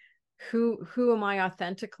I? Who am I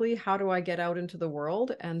authentically? How do I get out into the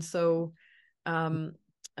world? And so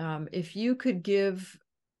if you could give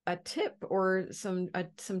a tip or some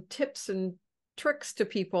tips and tricks to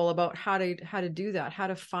people about how to do that, how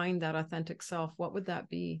to find that authentic self, what would that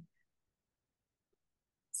be?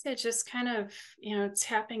 So just kind of,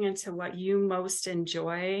 tapping into what you most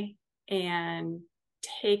enjoy and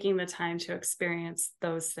taking the time to experience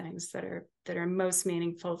those things that are most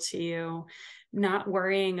meaningful to you, not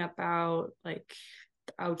worrying about like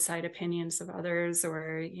outside opinions of others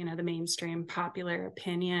or, the mainstream popular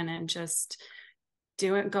opinion, and just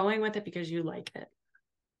going with it because you like it.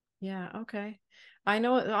 Yeah, okay. I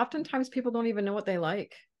know oftentimes people don't even know what they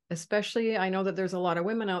like. Especially, I know that there's a lot of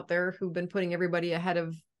women out there who've been putting everybody ahead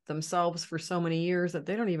of themselves for so many years that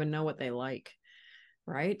they don't even know what they like.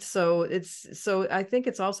 Right. So I think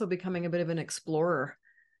it's also becoming a bit of an explorer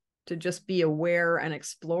to just be aware and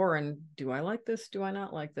explore. And do I like this? Do I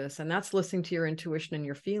not like this? And that's listening to your intuition and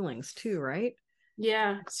your feelings too, right?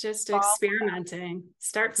 Yeah, it's just Follow experimenting.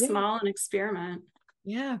 Start that. Yeah. small and experiment.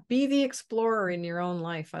 Yeah. Be the explorer in your own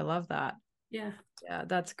life. I love that. Yeah. Yeah,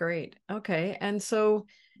 that's great. Okay. And so,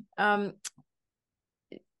 um,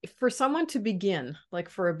 for someone to begin, like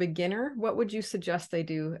for a beginner, what would you suggest they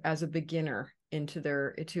do as a beginner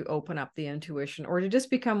to open up the intuition or to just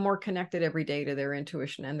become more connected every day to their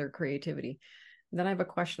intuition and their creativity? And then I have a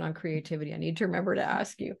question on creativity I need to remember to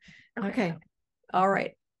ask you. Okay. Okay. All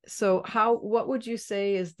right. So what would you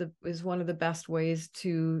say is one of the best ways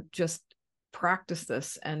to just practice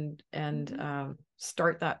this and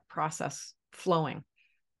start that process flowing?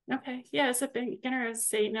 Okay. Yeah, as a beginner, as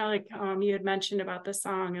say, like you had mentioned about the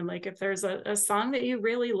song, and like if there's a song that you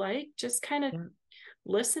really like, just kind of Yeah.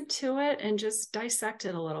 listen to it and just dissect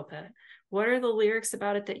it a little bit. What are the lyrics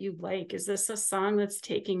about it that you like? Is this a song that's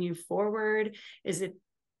taking you forward? Is it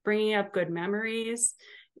bringing up good memories?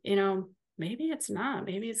 Maybe it's not.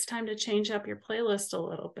 Maybe it's time to change up your playlist a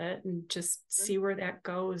little bit and just see where that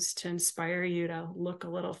goes to inspire you to look a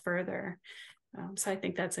little further. So I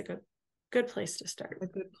think that's a good place to start. A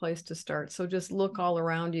good place to start. So just look all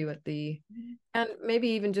around you and maybe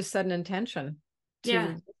even just set an intention to Yeah.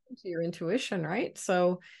 listen to your intuition, right?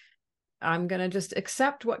 So I'm going to just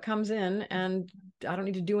accept what comes in and I don't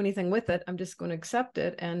need to do anything with it. I'm just going to accept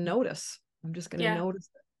it and notice. I'm just going to Yeah. notice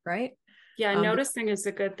it, right? Yeah. Um, Noticing is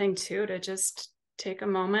a good thing too, to just take a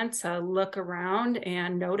moment to look around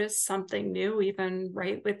and notice something new, even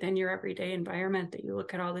right within your everyday environment that you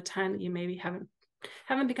look at all the time that you maybe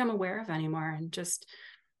haven't become aware of anymore, and just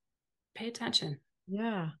pay attention.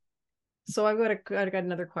 yeah. So I got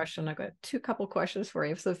another question. I've got couple questions for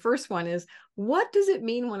you. So the first one is, what does it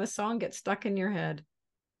mean when a song gets stuck in your head?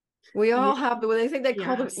 We all have they think they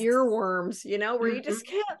call them Yes. earworms, where you just Mhm.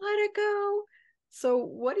 can't let it go. So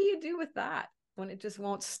what do you do with that when it just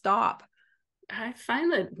won't stop? I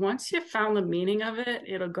find that once you've found the meaning of it,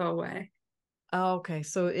 it'll go away. Oh, okay,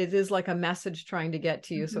 so it is like a message trying to get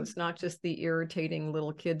to you. So it's Mhm. not just the irritating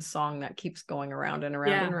little kid song that keeps going around and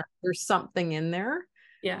around and Yeah. around. There's something in there.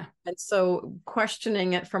 Yeah. And so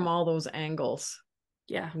questioning it from all those angles.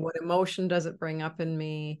 Yeah. What emotion does it bring up in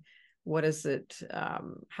me? What is it?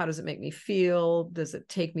 How does it make me feel? Does it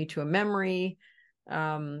take me to a memory?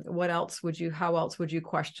 How else would you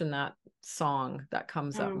question that song that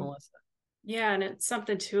comes up, Um, Melissa? yeah. And it's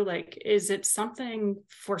something too, like, is it something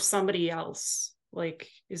for somebody else? Like,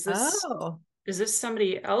 Oh, is this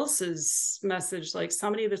somebody else's message? Like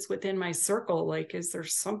somebody that's within my circle? Like, is there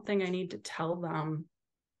something I need to tell them?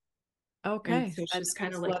 And okay. so it's And just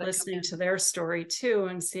kind of just like let it come listening in. to their story too,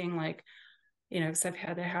 and seeing like, because I've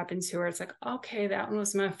had that happen too, where it's like, okay, that one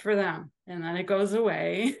was meant for them. And then it goes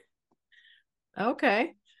away.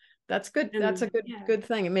 Okay. That's good. That's a And yeah. good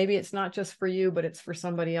thing. And maybe it's not just for you, but it's for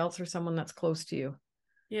somebody else or someone that's close to you.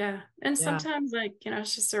 Yeah. And Yeah. sometimes like,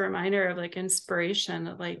 it's just a reminder of like inspiration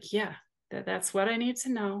that like, yeah, that's what I need to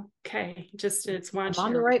know. Okay. Just it's I'm want on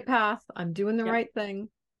you the to, right path. I'm doing the yeah. right thing.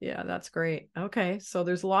 Yeah, that's great. Okay. So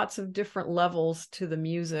there's lots of different levels to the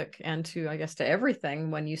music and to, I guess, to everything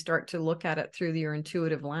when you start to look at it through your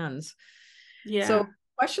intuitive lens. So, Yeah.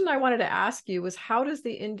 question I wanted to ask you was how does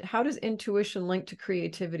intuition link to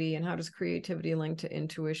creativity and how does creativity link to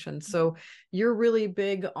intuition? So, you're really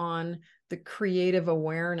big on the creative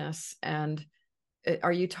awareness and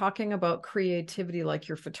are you talking about creativity like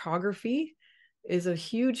your photography is a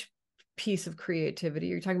huge piece of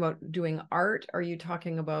creativity? Are you talking about doing art? Are you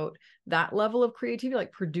talking about that level of creativity,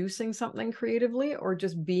 like producing something creatively, or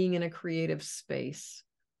just being in a creative space?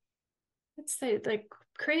 Let's say like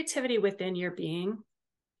creativity within your being,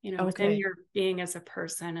 within Okay. your being as a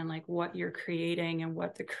person, and like what you're creating and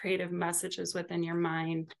what the creative messages within your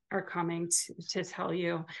mind are coming to tell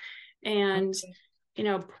you. And Okay.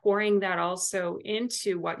 pouring that also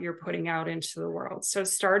into what you're putting out into the world. So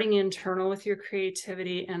starting internal with your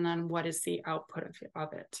creativity, and then what is the output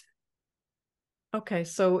of it. Okay,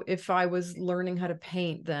 so if I was learning how to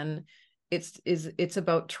paint, then it's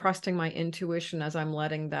about trusting my intuition as I'm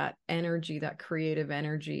letting that energy, that creative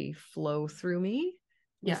energy flow through me.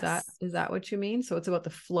 Yes. Is that what you mean? So it's about the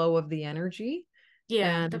flow of the energy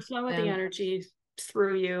Yeah, and the flow of the and energy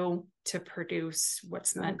through you to produce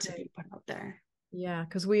what's meant to okay. be put out there. Yeah,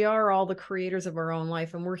 because we are all the creators of our own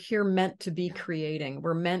life and we're here meant to be creating.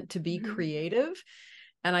 We're meant to be Mm-hmm. creative.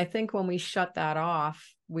 And I think when we shut that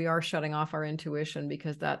off, we are shutting off our intuition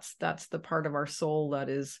because that's the part of our soul that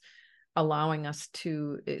is allowing us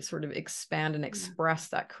to sort of expand and Yeah. express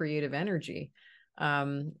that creative energy.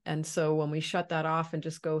 And so when we shut that off and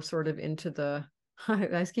just go sort of into the,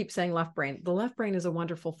 I keep saying left brain, the left brain is a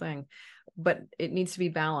wonderful thing, but it needs to be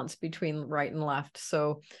balanced between right and left.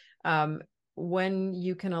 So when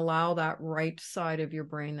you can allow that right side of your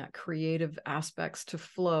brain, that creative aspects to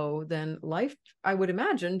flow, then life, I would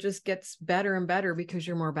imagine, just gets better and better because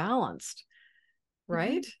you're more balanced, Mm-hmm.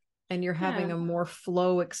 right? And you're Yeah. having a more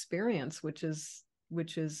flow experience, which is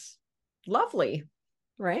lovely,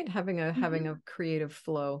 right? Having Mm-hmm. a creative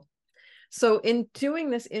flow. So in doing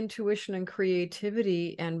this intuition and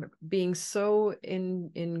creativity and being so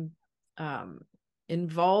um,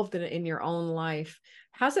 involved in your own life,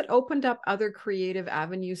 has it opened up other creative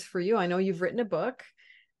avenues for you? I know you've written a book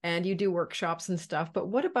and you do workshops and stuff, but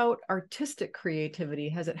what about artistic creativity?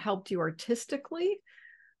 Has it helped you artistically?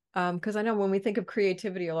 Because I know when we think of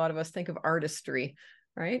creativity, a lot of us think of artistry,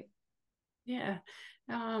 right? Yeah.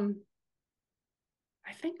 Um,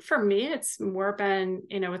 I think for me, it's more been,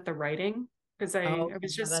 with the writing, because Oh, I okay.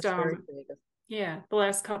 was Yeah, just, that's very creative. yeah, the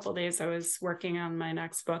last couple of days I was working on my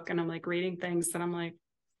next book, and I'm like reading things that I'm like,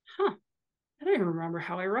 huh, I don't even remember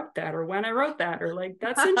how I wrote that or when I wrote that, or like,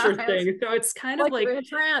 that's It's interesting. So it's kind of like you're like, in a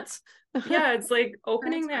trance. yeah, it's like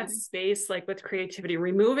opening Trance that writing. space, like with creativity,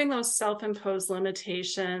 removing those self-imposed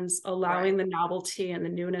limitations, Right. allowing the novelty and the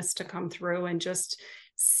newness to come through, and just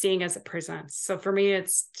seeing as it presents. So for me,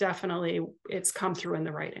 it's come through in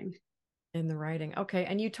the writing. In the writing. Okay.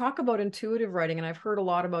 And you talk about intuitive writing, and I've heard a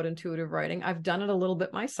lot about intuitive writing. I've done it a little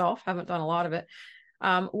bit myself, haven't done a lot of it.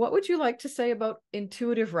 What would you like to say about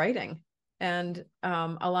intuitive writing and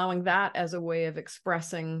allowing that as a way of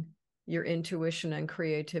expressing your intuition and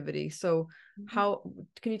creativity? So, Mhm. how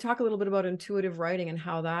can you talk a little bit about intuitive writing and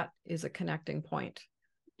how that is a connecting point?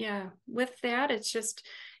 Yeah, with that, it's just,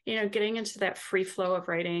 getting into that free flow of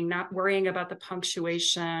writing, not worrying about the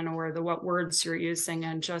punctuation or the what words you're using,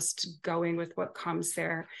 and just going with what comes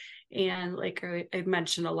there. And like I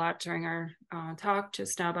mentioned a lot during our talk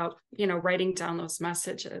just now about, writing down those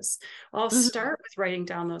messages. I'll Mhm. start with writing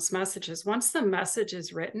down those messages. Once the message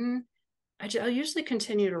is written, I'll usually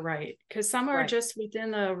continue to write, because somewhere Right. just within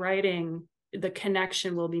the writing, the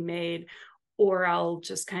connection will be made, or I'll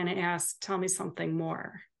just kind of ask, tell me something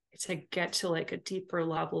more to get to like a deeper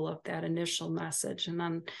level of that initial message. And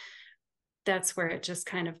then that's where it just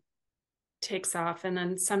kind of takes off. And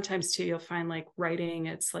then sometimes too, you'll find like writing,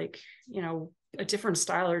 it's like, a different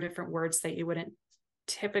style or different words that you wouldn't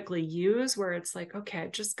typically use, where it's like, okay, I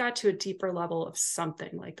just got to a deeper level of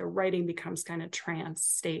something, like the writing becomes kind of trance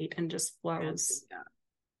state and just flows. Yeah.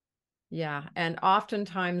 Yeah. And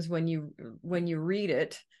oftentimes when you read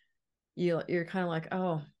it, you're kind of like,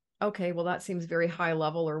 oh, okay, well, that seems very high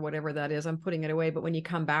level or whatever that is. I'm putting it away. But when you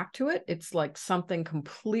come back to it, it's like something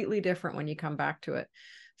completely different when you come back to it.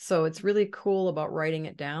 So it's really cool about writing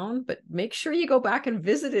it down, but make sure you go back and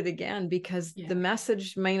visit it again because the Yeah.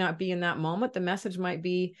 message may not be in that moment. The message might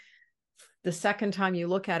be the second time you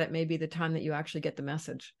look at it, maybe the time that you actually get the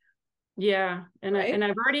message. Yeah. And Right.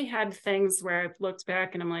 I've already had things where I've looked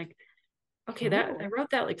back and I'm like, okay, that I Oh, wrote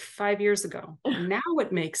that like 5 years ago. Now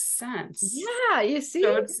it makes sense. yeah. You see?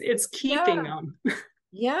 So it's keeping Yeah. them.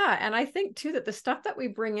 Yeah. And I think too that the stuff that we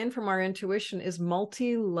bring in from our intuition is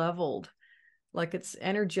multi-leveled. Like it's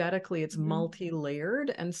energetically, it's Mhm. multi-layered.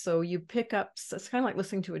 And so you pick up, so it's kind of like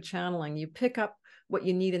listening to a channeling. You pick up what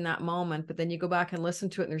you need in that moment, but then you go back and listen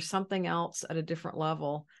to it, and there's something else at a different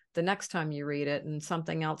level the next time you read it, and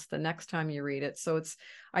something else the next time you read it. So it's,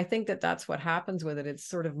 I think that that's what happens with it. It's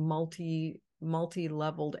sort of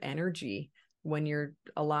multi-leveled energy when you're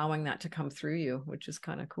allowing that to come through you, which is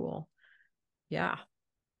kind of cool. Yeah,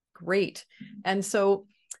 great. And so,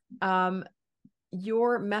 um,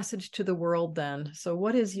 your message to the world then. So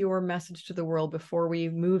what is your message to the world before we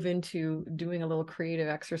move into doing a little creative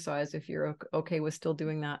exercise, if you're okay with still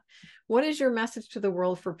doing that? What is your message to the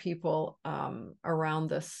world for people around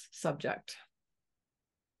this subject?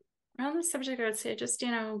 Around the subject, I would say just,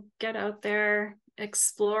 get out there,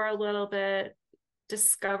 explore a little bit,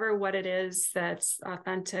 discover what it is that's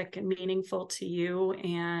authentic and meaningful to you.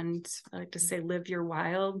 And I like to say, live your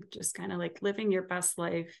wild, just kind of like living your best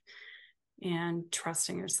life and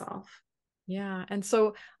trusting yourself. Yeah. And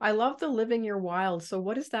so I love the living your wild. So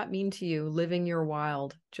what does that mean to you, living your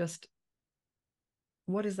wild? Just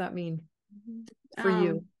what does that mean for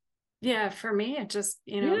you? Um, yeah, for me, it just,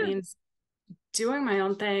 Yeah. means doing my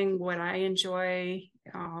own thing, what I enjoy,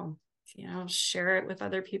 share it with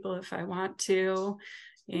other people if I want to.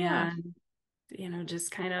 Yeah. And,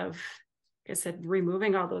 just kind of, like I said,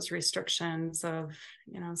 removing all those restrictions of,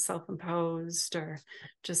 self-imposed or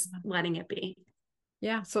just letting it be.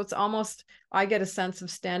 Yeah. So it's almost, I get a sense of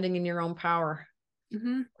standing in your own power,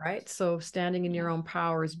 Mm-hmm. right? So standing in Yeah. your own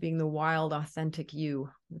power is being the wild, authentic you,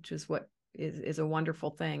 which is what is a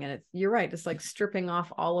wonderful thing. And you're right. It's like stripping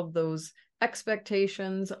off all of those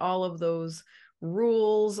expectations, all of those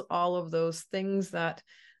rules, all of those things that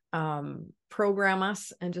program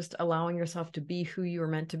us, and just allowing yourself to be who you are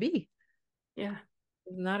meant to be. Yeah.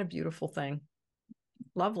 Isn't that a beautiful thing?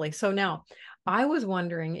 Lovely. So now I was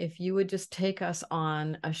wondering if you would just take us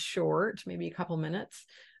on a short, maybe a couple minutes,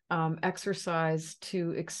 exercise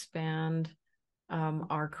to expand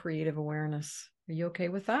our creative awareness. Are you okay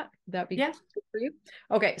with that? Would that be Yeah. good for you?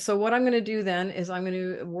 Okay. So what I'm going to do then is I'm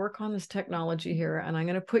going to work on this technology here, and I'm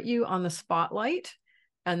going to put you on the spotlight.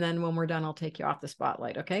 And then when we're done, I'll take you off the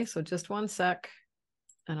spotlight. Okay. So just one sec,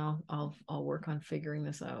 and I'll work on figuring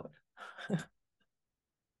this out.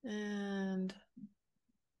 And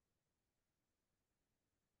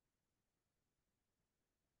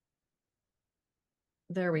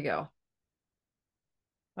there we go.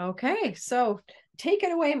 Okay, so take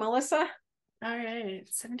it away, Melissa. All right.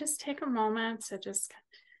 So just take a moment to just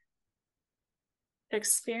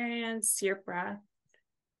experience your breath,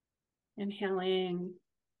 inhaling,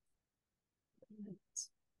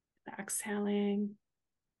 exhaling,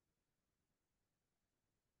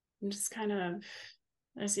 and just kind of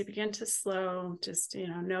as you begin to slow, just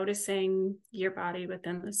noticing your body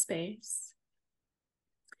within the space.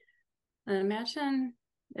 And imagine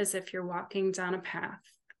as if you're walking down a path.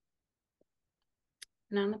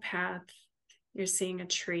 And on the path, you're seeing a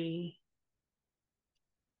tree.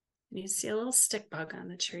 And you see a little stick bug on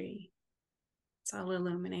the tree. It's all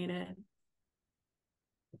illuminated.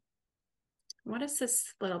 What is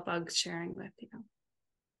this little bug sharing with you?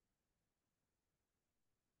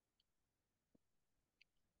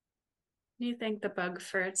 You thank the bug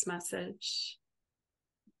for its message.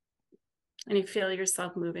 And you feel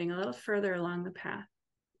yourself moving a little further along the path.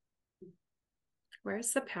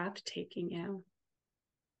 Where's the path taking you?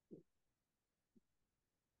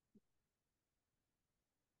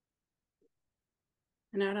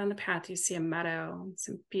 And out on the path, you see a meadow,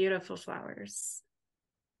 some beautiful flowers.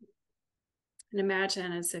 And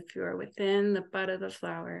imagine as if you are within the bud of the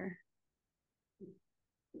flower.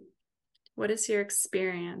 What is your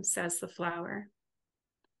experience as the flower?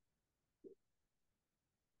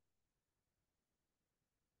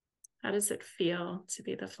 How does it feel to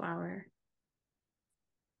be the flower?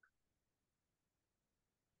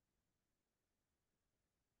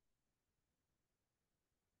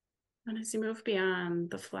 And as you move beyond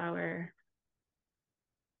the flower,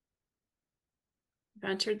 you've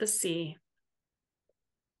entered the sea.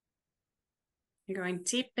 You're going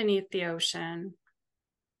deep beneath the ocean,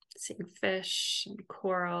 seeing fish and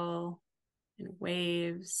coral and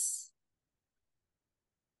waves.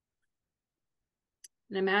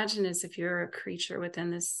 And imagine as if you're a creature within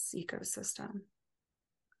this ecosystem.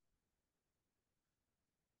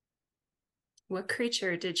 What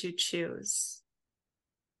creature did you choose?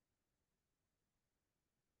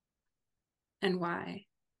 And why?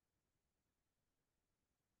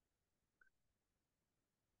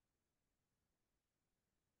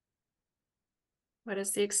 What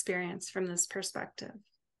is the experience from this perspective?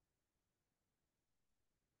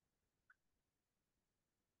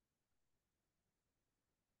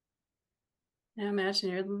 Now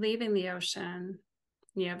imagine you're leaving the ocean.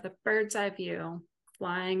 You have the bird's eye view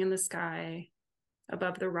flying in the sky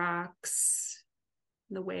above the rocks,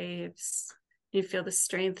 the waves. You feel the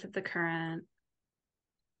strength of the current.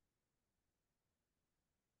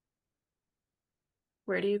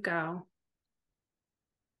 Where do you go?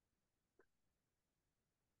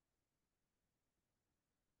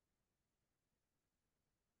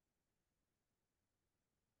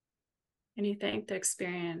 And you thank the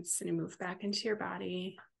experience and you move back into your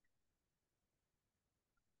body,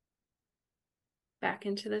 back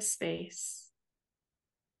into this space.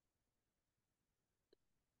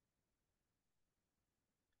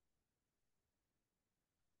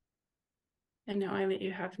 And knowing that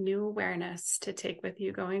you have new awareness to take with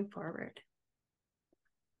you going forward.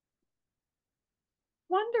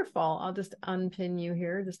 Wonderful. I'll just unpin you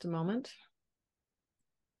here just a moment.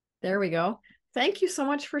 There we go. Thank you so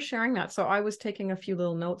much for sharing that. So I was taking a few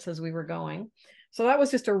little notes as we were going. So that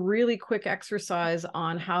was just a really quick exercise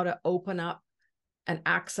on how to open up and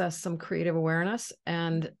access some creative awareness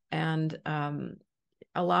and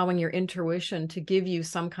allowing your intuition to give you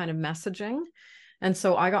some kind of messaging. And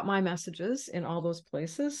so I got my messages in all those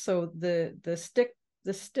places. So the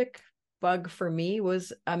stick bug for me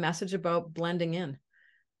was a message about blending in.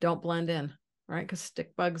 Don't blend in, right? Because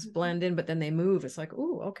stick bugs blend in, but then they move. It's like,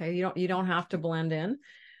 oh, okay, you don't have to blend in.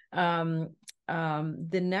 The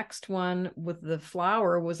next one with the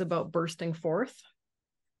flower was about bursting forth.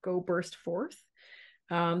 Go burst forth.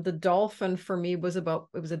 The dolphin for me was it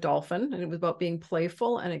was a dolphin, and it was about being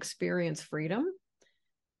playful and experience freedom.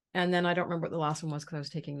 And then I don't remember what the last one was because I was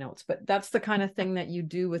taking notes, but that's the kind of thing that you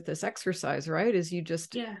do with this exercise, right? Is you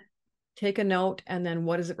just take a note, and then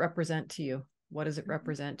what does it represent to you? What does it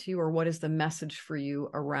represent to you? Or what is the message for you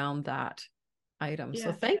around that item?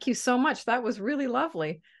 So thank you so much. That was really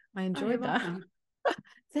lovely. I enjoyed that.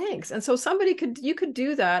 Thanks. And so you could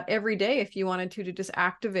do that every day if you wanted to just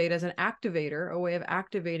activate as an activator, a way of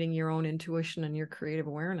activating your own intuition and your creative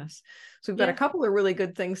awareness. So we've got a couple of really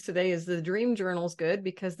good things today. Is the dream journal's good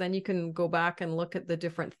because then you can go back and look at the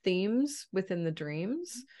different themes within the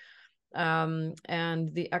dreams.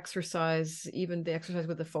 And the exercise, even the exercise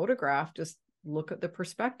with the photograph, just look at the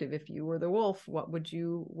perspective. If you were the wolf, what would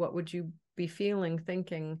you be feeling,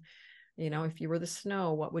 thinking? If you were the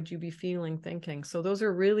snow, what would you be feeling, thinking? So those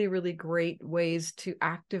are really, really great ways to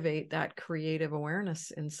activate that creative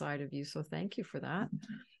awareness inside of you. So thank you for that.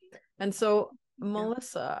 And so,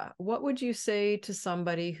 Melissa, what would you say to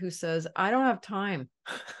somebody who says, I don't have time?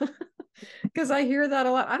 Because I hear that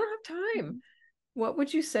a lot. I don't have time. What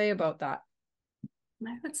would you say about that?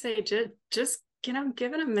 I would say just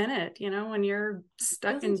give it a minute, when you're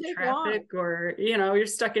stuck in traffic long. Or, you're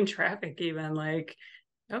stuck in traffic even like,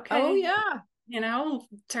 okay. Oh, yeah.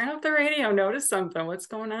 Turn up the radio, notice something. What's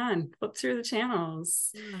going on? Flip through the channels.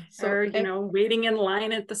 Yeah. Or, waiting in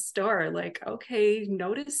line at the store. Like, okay,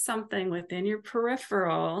 notice something within your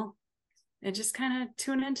peripheral and just kind of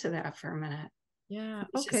tune into that for a minute. Yeah.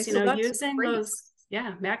 It's okay. Just, so that's using great.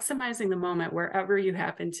 Maximizing the moment wherever you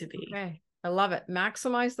happen to be. Okay. I love it.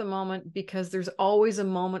 Maximize the moment because there's always a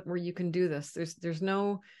moment where you can do this. There's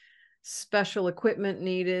no special equipment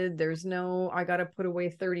needed. There's no, I got to put away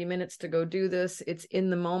 30 minutes to go do this. It's in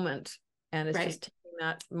the moment. And it's just taking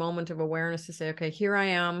that moment of awareness to say, okay, here I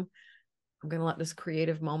am. I'm going to let this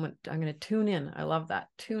creative moment, I'm going to tune in. I love that.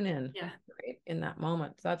 Tune in right in that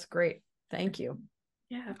moment. That's great. Thank you.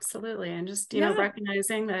 Yeah, absolutely. And just,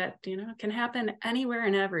 recognizing that, it can happen anywhere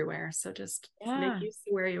and everywhere. So just make use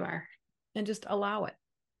of where you are. And just allow it.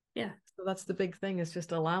 Yeah. So that's the big thing, is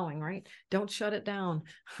just allowing, right? Don't shut it down.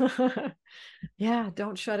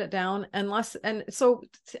 Don't shut it down unless, and so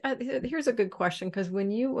here's a good question. Because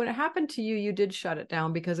when it happened to you, you did shut it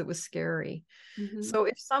down because it was scary. Mm-hmm. So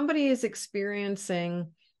if somebody is experiencing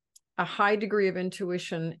a high degree of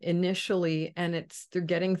intuition initially, and they're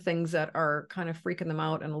getting things that are kind of freaking them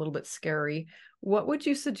out and a little bit scary, what would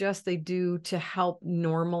you suggest they do to help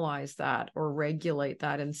normalize that or regulate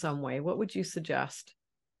that in some way? What would you suggest?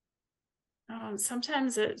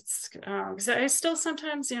 Sometimes it's because I still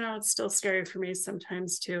sometimes, it's still scary for me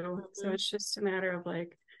sometimes too. Mm-hmm. So it's just a matter of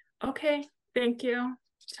like, okay, thank you.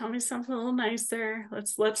 Tell me something a little nicer.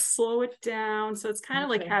 Let's slow it down. So it's kind of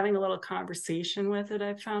like having a little conversation with it,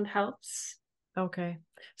 I've found helps. Okay.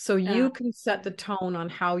 So you can set the tone on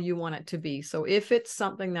how you want it to be. So if it's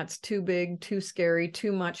something that's too big, too scary,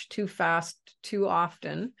 too much, too fast, too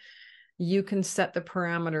often, you can set the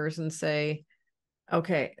parameters and say,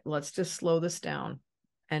 okay, let's just slow this down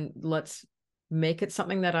and let's make it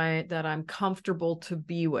something that I'm comfortable to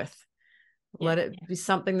be with. Let it be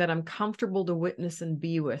something that I'm comfortable to witness and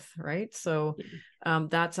be with, right? So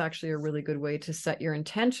that's actually a really good way to set your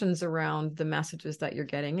intentions around the messages that you're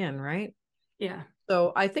getting in, right? Yeah.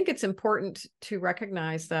 So I think it's important to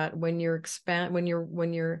recognize that when you're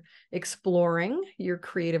exploring your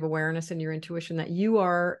creative awareness and your intuition, that you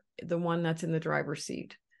are the one that's in the driver's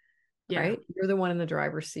seat, right? You're the one in the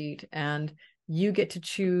driver's seat, and you get to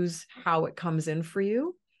choose how it comes in for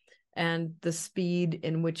you and the speed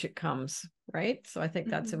in which it comes, right? So I think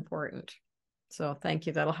that's important. So thank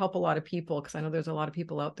you. That'll help a lot of people, because I know there's a lot of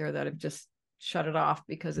people out there that have just shut it off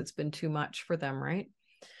because it's been too much for them, right?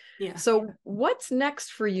 Yeah. So what's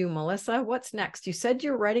next for you, Melissa? What's next? You said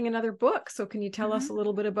you're writing another book. So can you tell us a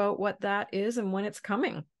little bit about what that is and when it's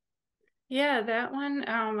coming? Yeah, that one.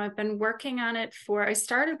 I've been working on it I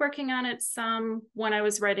started working on it some when I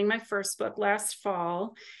was writing my first book last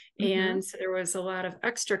fall. Mm-hmm. And so there was a lot of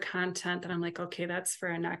extra content that I'm like, okay, that's for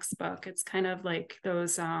a next book. It's kind of like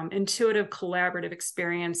those intuitive collaborative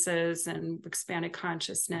experiences and expanded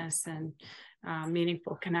consciousness and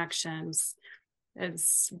meaningful connections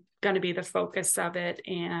is going to be the focus of it.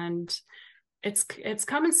 And it's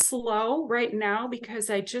coming slow right now because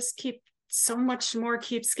I just keep so much more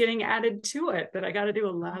keeps getting added to it that I got to do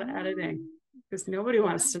a lot of editing Oh, because nobody yeah.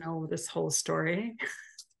 wants to know this whole story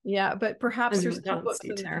Yeah, but perhaps and there's with two all its books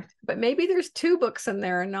in detail. there. But maybe there's two books in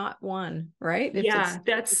there and not one, right? If Yeah, it's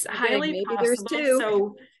that's so big, highly maybe there's possible. two.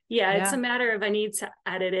 So yeah, it's Yeah. a matter of I need to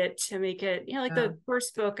edit it to make it, like Yeah. the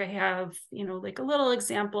first book I have, like a little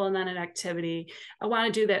example and then an activity. I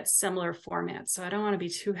want to do that similar format. So I don't want to be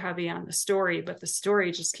too heavy on the story, but the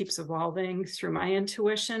story just keeps evolving through my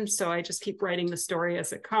intuition. So I just keep writing the story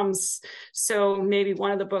as it comes. So maybe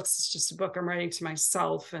one of the books is just a book I'm writing to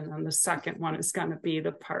myself. And then the second one is going to be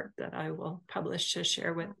the part that I will publish to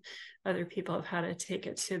share with other people of how to take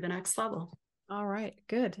it to the next level. All right,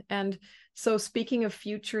 good. And so speaking of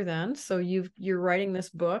future then, so you're writing this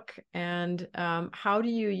book and how do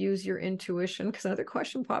you use your intuition? Because another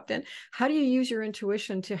question popped in. How do you use your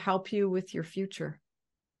intuition to help you with your future?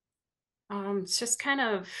 It's just kind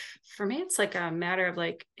of for me, it's like a matter of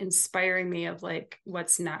like inspiring me of like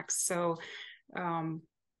what's next. So um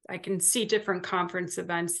I can see different conference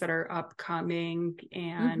events that are upcoming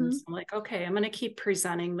and Mm-hmm. I'm like, okay, I'm going to keep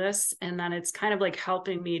presenting this. And then it's kind of like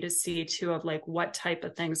helping me to see too of like what type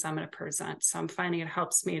of things I'm going to present. So I'm finding it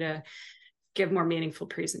helps me to give more meaningful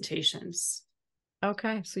presentations.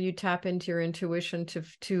 Okay, so you tap into your intuition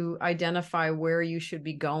to identify where you should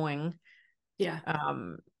be going, Yeah.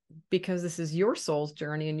 um, because this is your soul's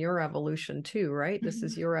journey and your evolution too, right? This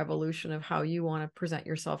is Mhm. your evolution of how you want to present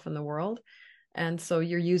yourself in the world, and so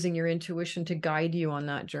you're using your intuition to guide you on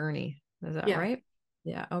that journey. Is that Yeah. right?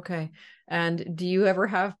 Yeah. Okay. And do you ever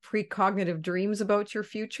have precognitive dreams about your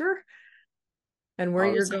future and where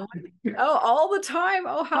All the you're going? time. Oh, all the time.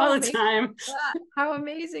 Oh, how All the amazing time. is that? How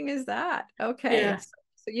amazing is that? Okay. Yeah. So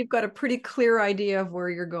you've got a pretty clear idea of where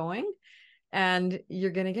you're going and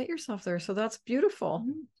you're going to get yourself there. So that's beautiful.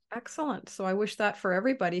 Mhm. Excellent. So I wish that for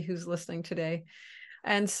everybody who's listening today.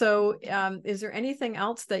 And so, is there anything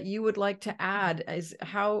else that you would like to add?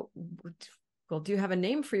 Well, do you have a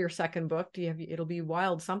name for your second book? Do you have, it'll be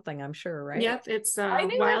Wild something, I'm sure, right? Yep, it's I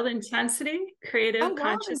knew it. wild intensity, Oh, Wild creative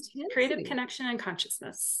Intensity. connection and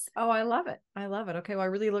consciousness. Oh, I love it. I love it. Okay. Well, I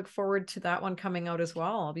really look forward to that one coming out as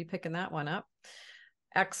well. I'll be picking that one up.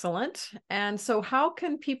 Excellent. And so, how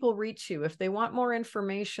can people reach you if they want more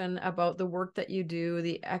information about the work that you do,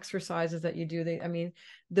 the exercises that you do? I mean,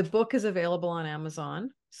 the book is available on Amazon,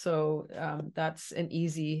 so that's an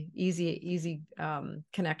easy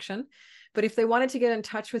connection. But if they wanted to get in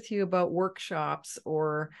touch with you about workshops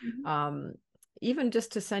or Mhm. um, even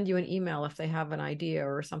just to send you an email if they have an idea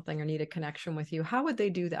or something or need a connection with you, how would they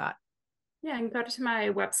do that? Yeah, and go to my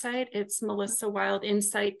website. It's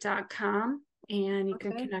melissawildinsight.com and you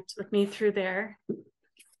can Okay. connect with me through there.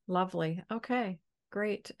 Lovely. Okay,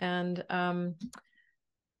 great. And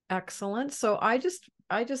excellent. So I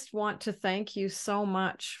just want to thank you so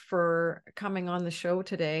much for coming on the show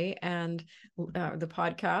today and the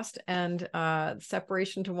podcast and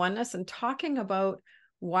separation to oneness and talking about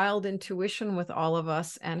wild intuition with all of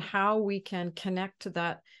us and how we can connect to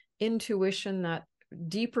that intuition, that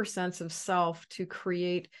deeper sense of self to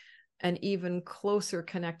create an even closer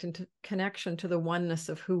connection to the oneness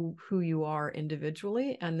of who you are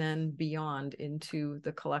individually and then beyond into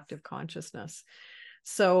the collective consciousness.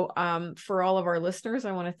 So, for all of our listeners,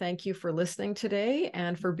 I want to thank you for listening today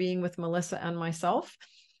and for being with Melissa and myself.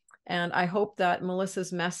 And I hope that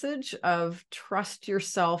Melissa's message of trust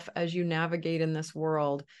yourself as you navigate in this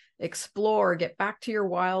world, explore, get back to your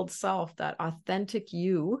wild self, that authentic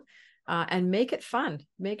you, and make it fun.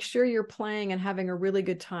 Make sure you're playing and having a really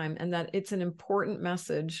good time, and that it's an important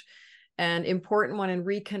message and important one in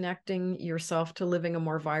reconnecting yourself to living a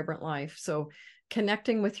more vibrant life. So,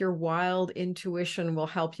 connecting with your wild intuition will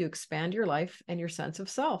help you expand your life and your sense of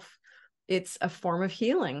self. It's a form of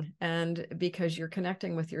healing. And because you're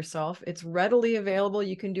connecting with yourself, it's readily available.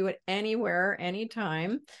 You can do it anywhere,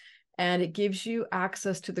 anytime. And it gives you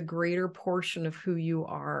access to the greater portion of who you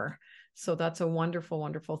are. So that's a wonderful,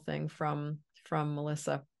 wonderful thing from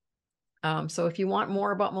Melissa. So if you want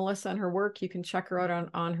more about Melissa and her work, you can check her out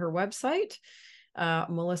on her website,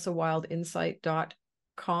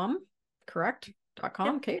 melissawildinsight.com, correct? .com.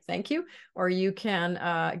 Yep. Okay, thank you. Or you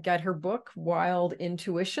can get her book, Wild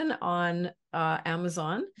Intuition, on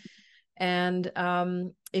Amazon. And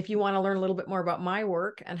If you want to learn a little bit more about my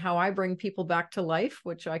work and how I bring people back to life,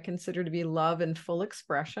 which I consider to be love in full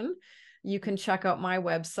expression, you can check out my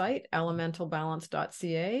website,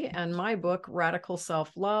 elementalbalance.ca, and my book, Radical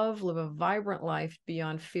Self-Love, Live a Vibrant Life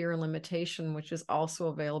Beyond Fear and Limitation, which is also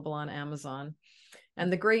available on Amazon.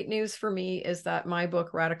 And the great news for me is that my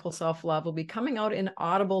book, Radical Self-Love, will be coming out in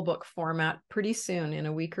Audible book format pretty soon, in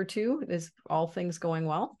a week or two, is all things going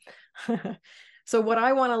well. So what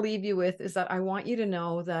I want to leave you with is that I want you to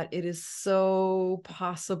know that it is so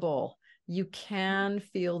possible. You can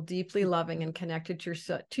feel deeply loving and connected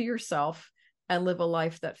to yourself and live a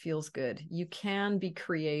life that feels good. You can be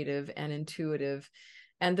creative and intuitive.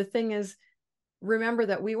 And the thing is, remember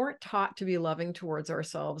that we weren't taught to be loving towards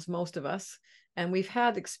ourselves, most of us. And we've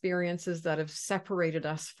had experiences that have separated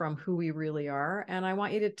us from who we really are. And I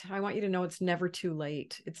want you to know it's never too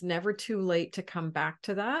late. It's never too late to come back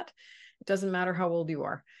to that. It doesn't matter how old you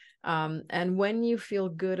are. And when you feel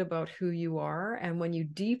good about who you are, and when you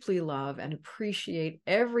deeply love and appreciate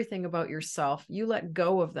everything about yourself, you let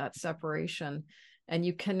go of that separation and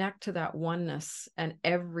you connect to that oneness, and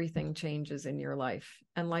everything changes in your life,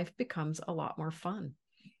 and life becomes a lot more fun.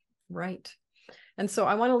 Right. And so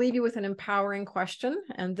I want to leave you with an empowering question.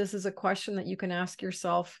 And this is a question that you can ask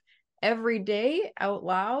yourself every day out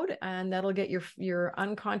loud, and that'll get your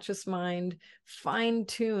unconscious mind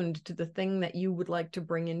fine-tuned to the thing that you would like to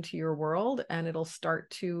bring into your world, and it'll start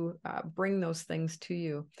to bring those things to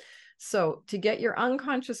you. So to get your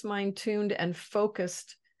unconscious mind tuned and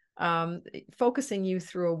focused, focusing you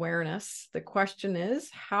through awareness, the question is,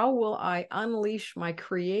 how will I unleash my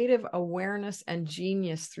creative awareness and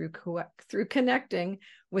genius through connecting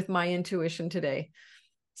with my intuition today?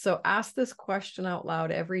 So ask this question out loud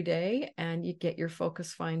every day, and you get your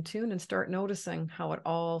focus fine-tuned and start noticing how it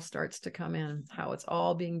all starts to come in, how it's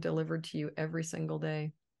all being delivered to you every single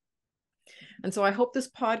day. And so I hope this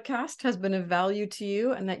podcast has been of value to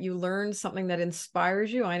you, and that you learned something that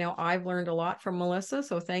inspires you. I know I've learned a lot from Melissa,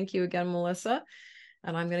 so thank you again, Melissa.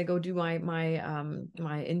 And I'm going to go do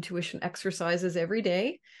my intuition exercises every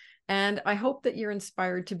day. And I hope that you're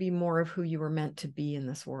inspired to be more of who you were meant to be in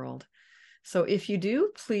this world. So if you do,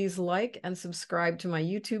 please like and subscribe to my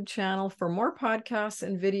YouTube channel for more podcasts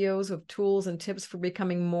and videos of tools and tips for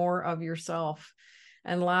becoming more of yourself.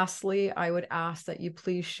 And lastly, I would ask that you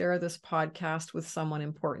please share this podcast with someone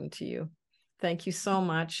important to you. Thank you so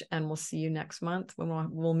much. And we'll see you next month when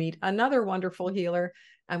we'll meet another wonderful healer,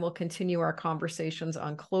 and we'll continue our conversations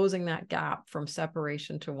on closing that gap from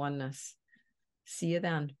separation to oneness. See you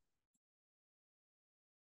then.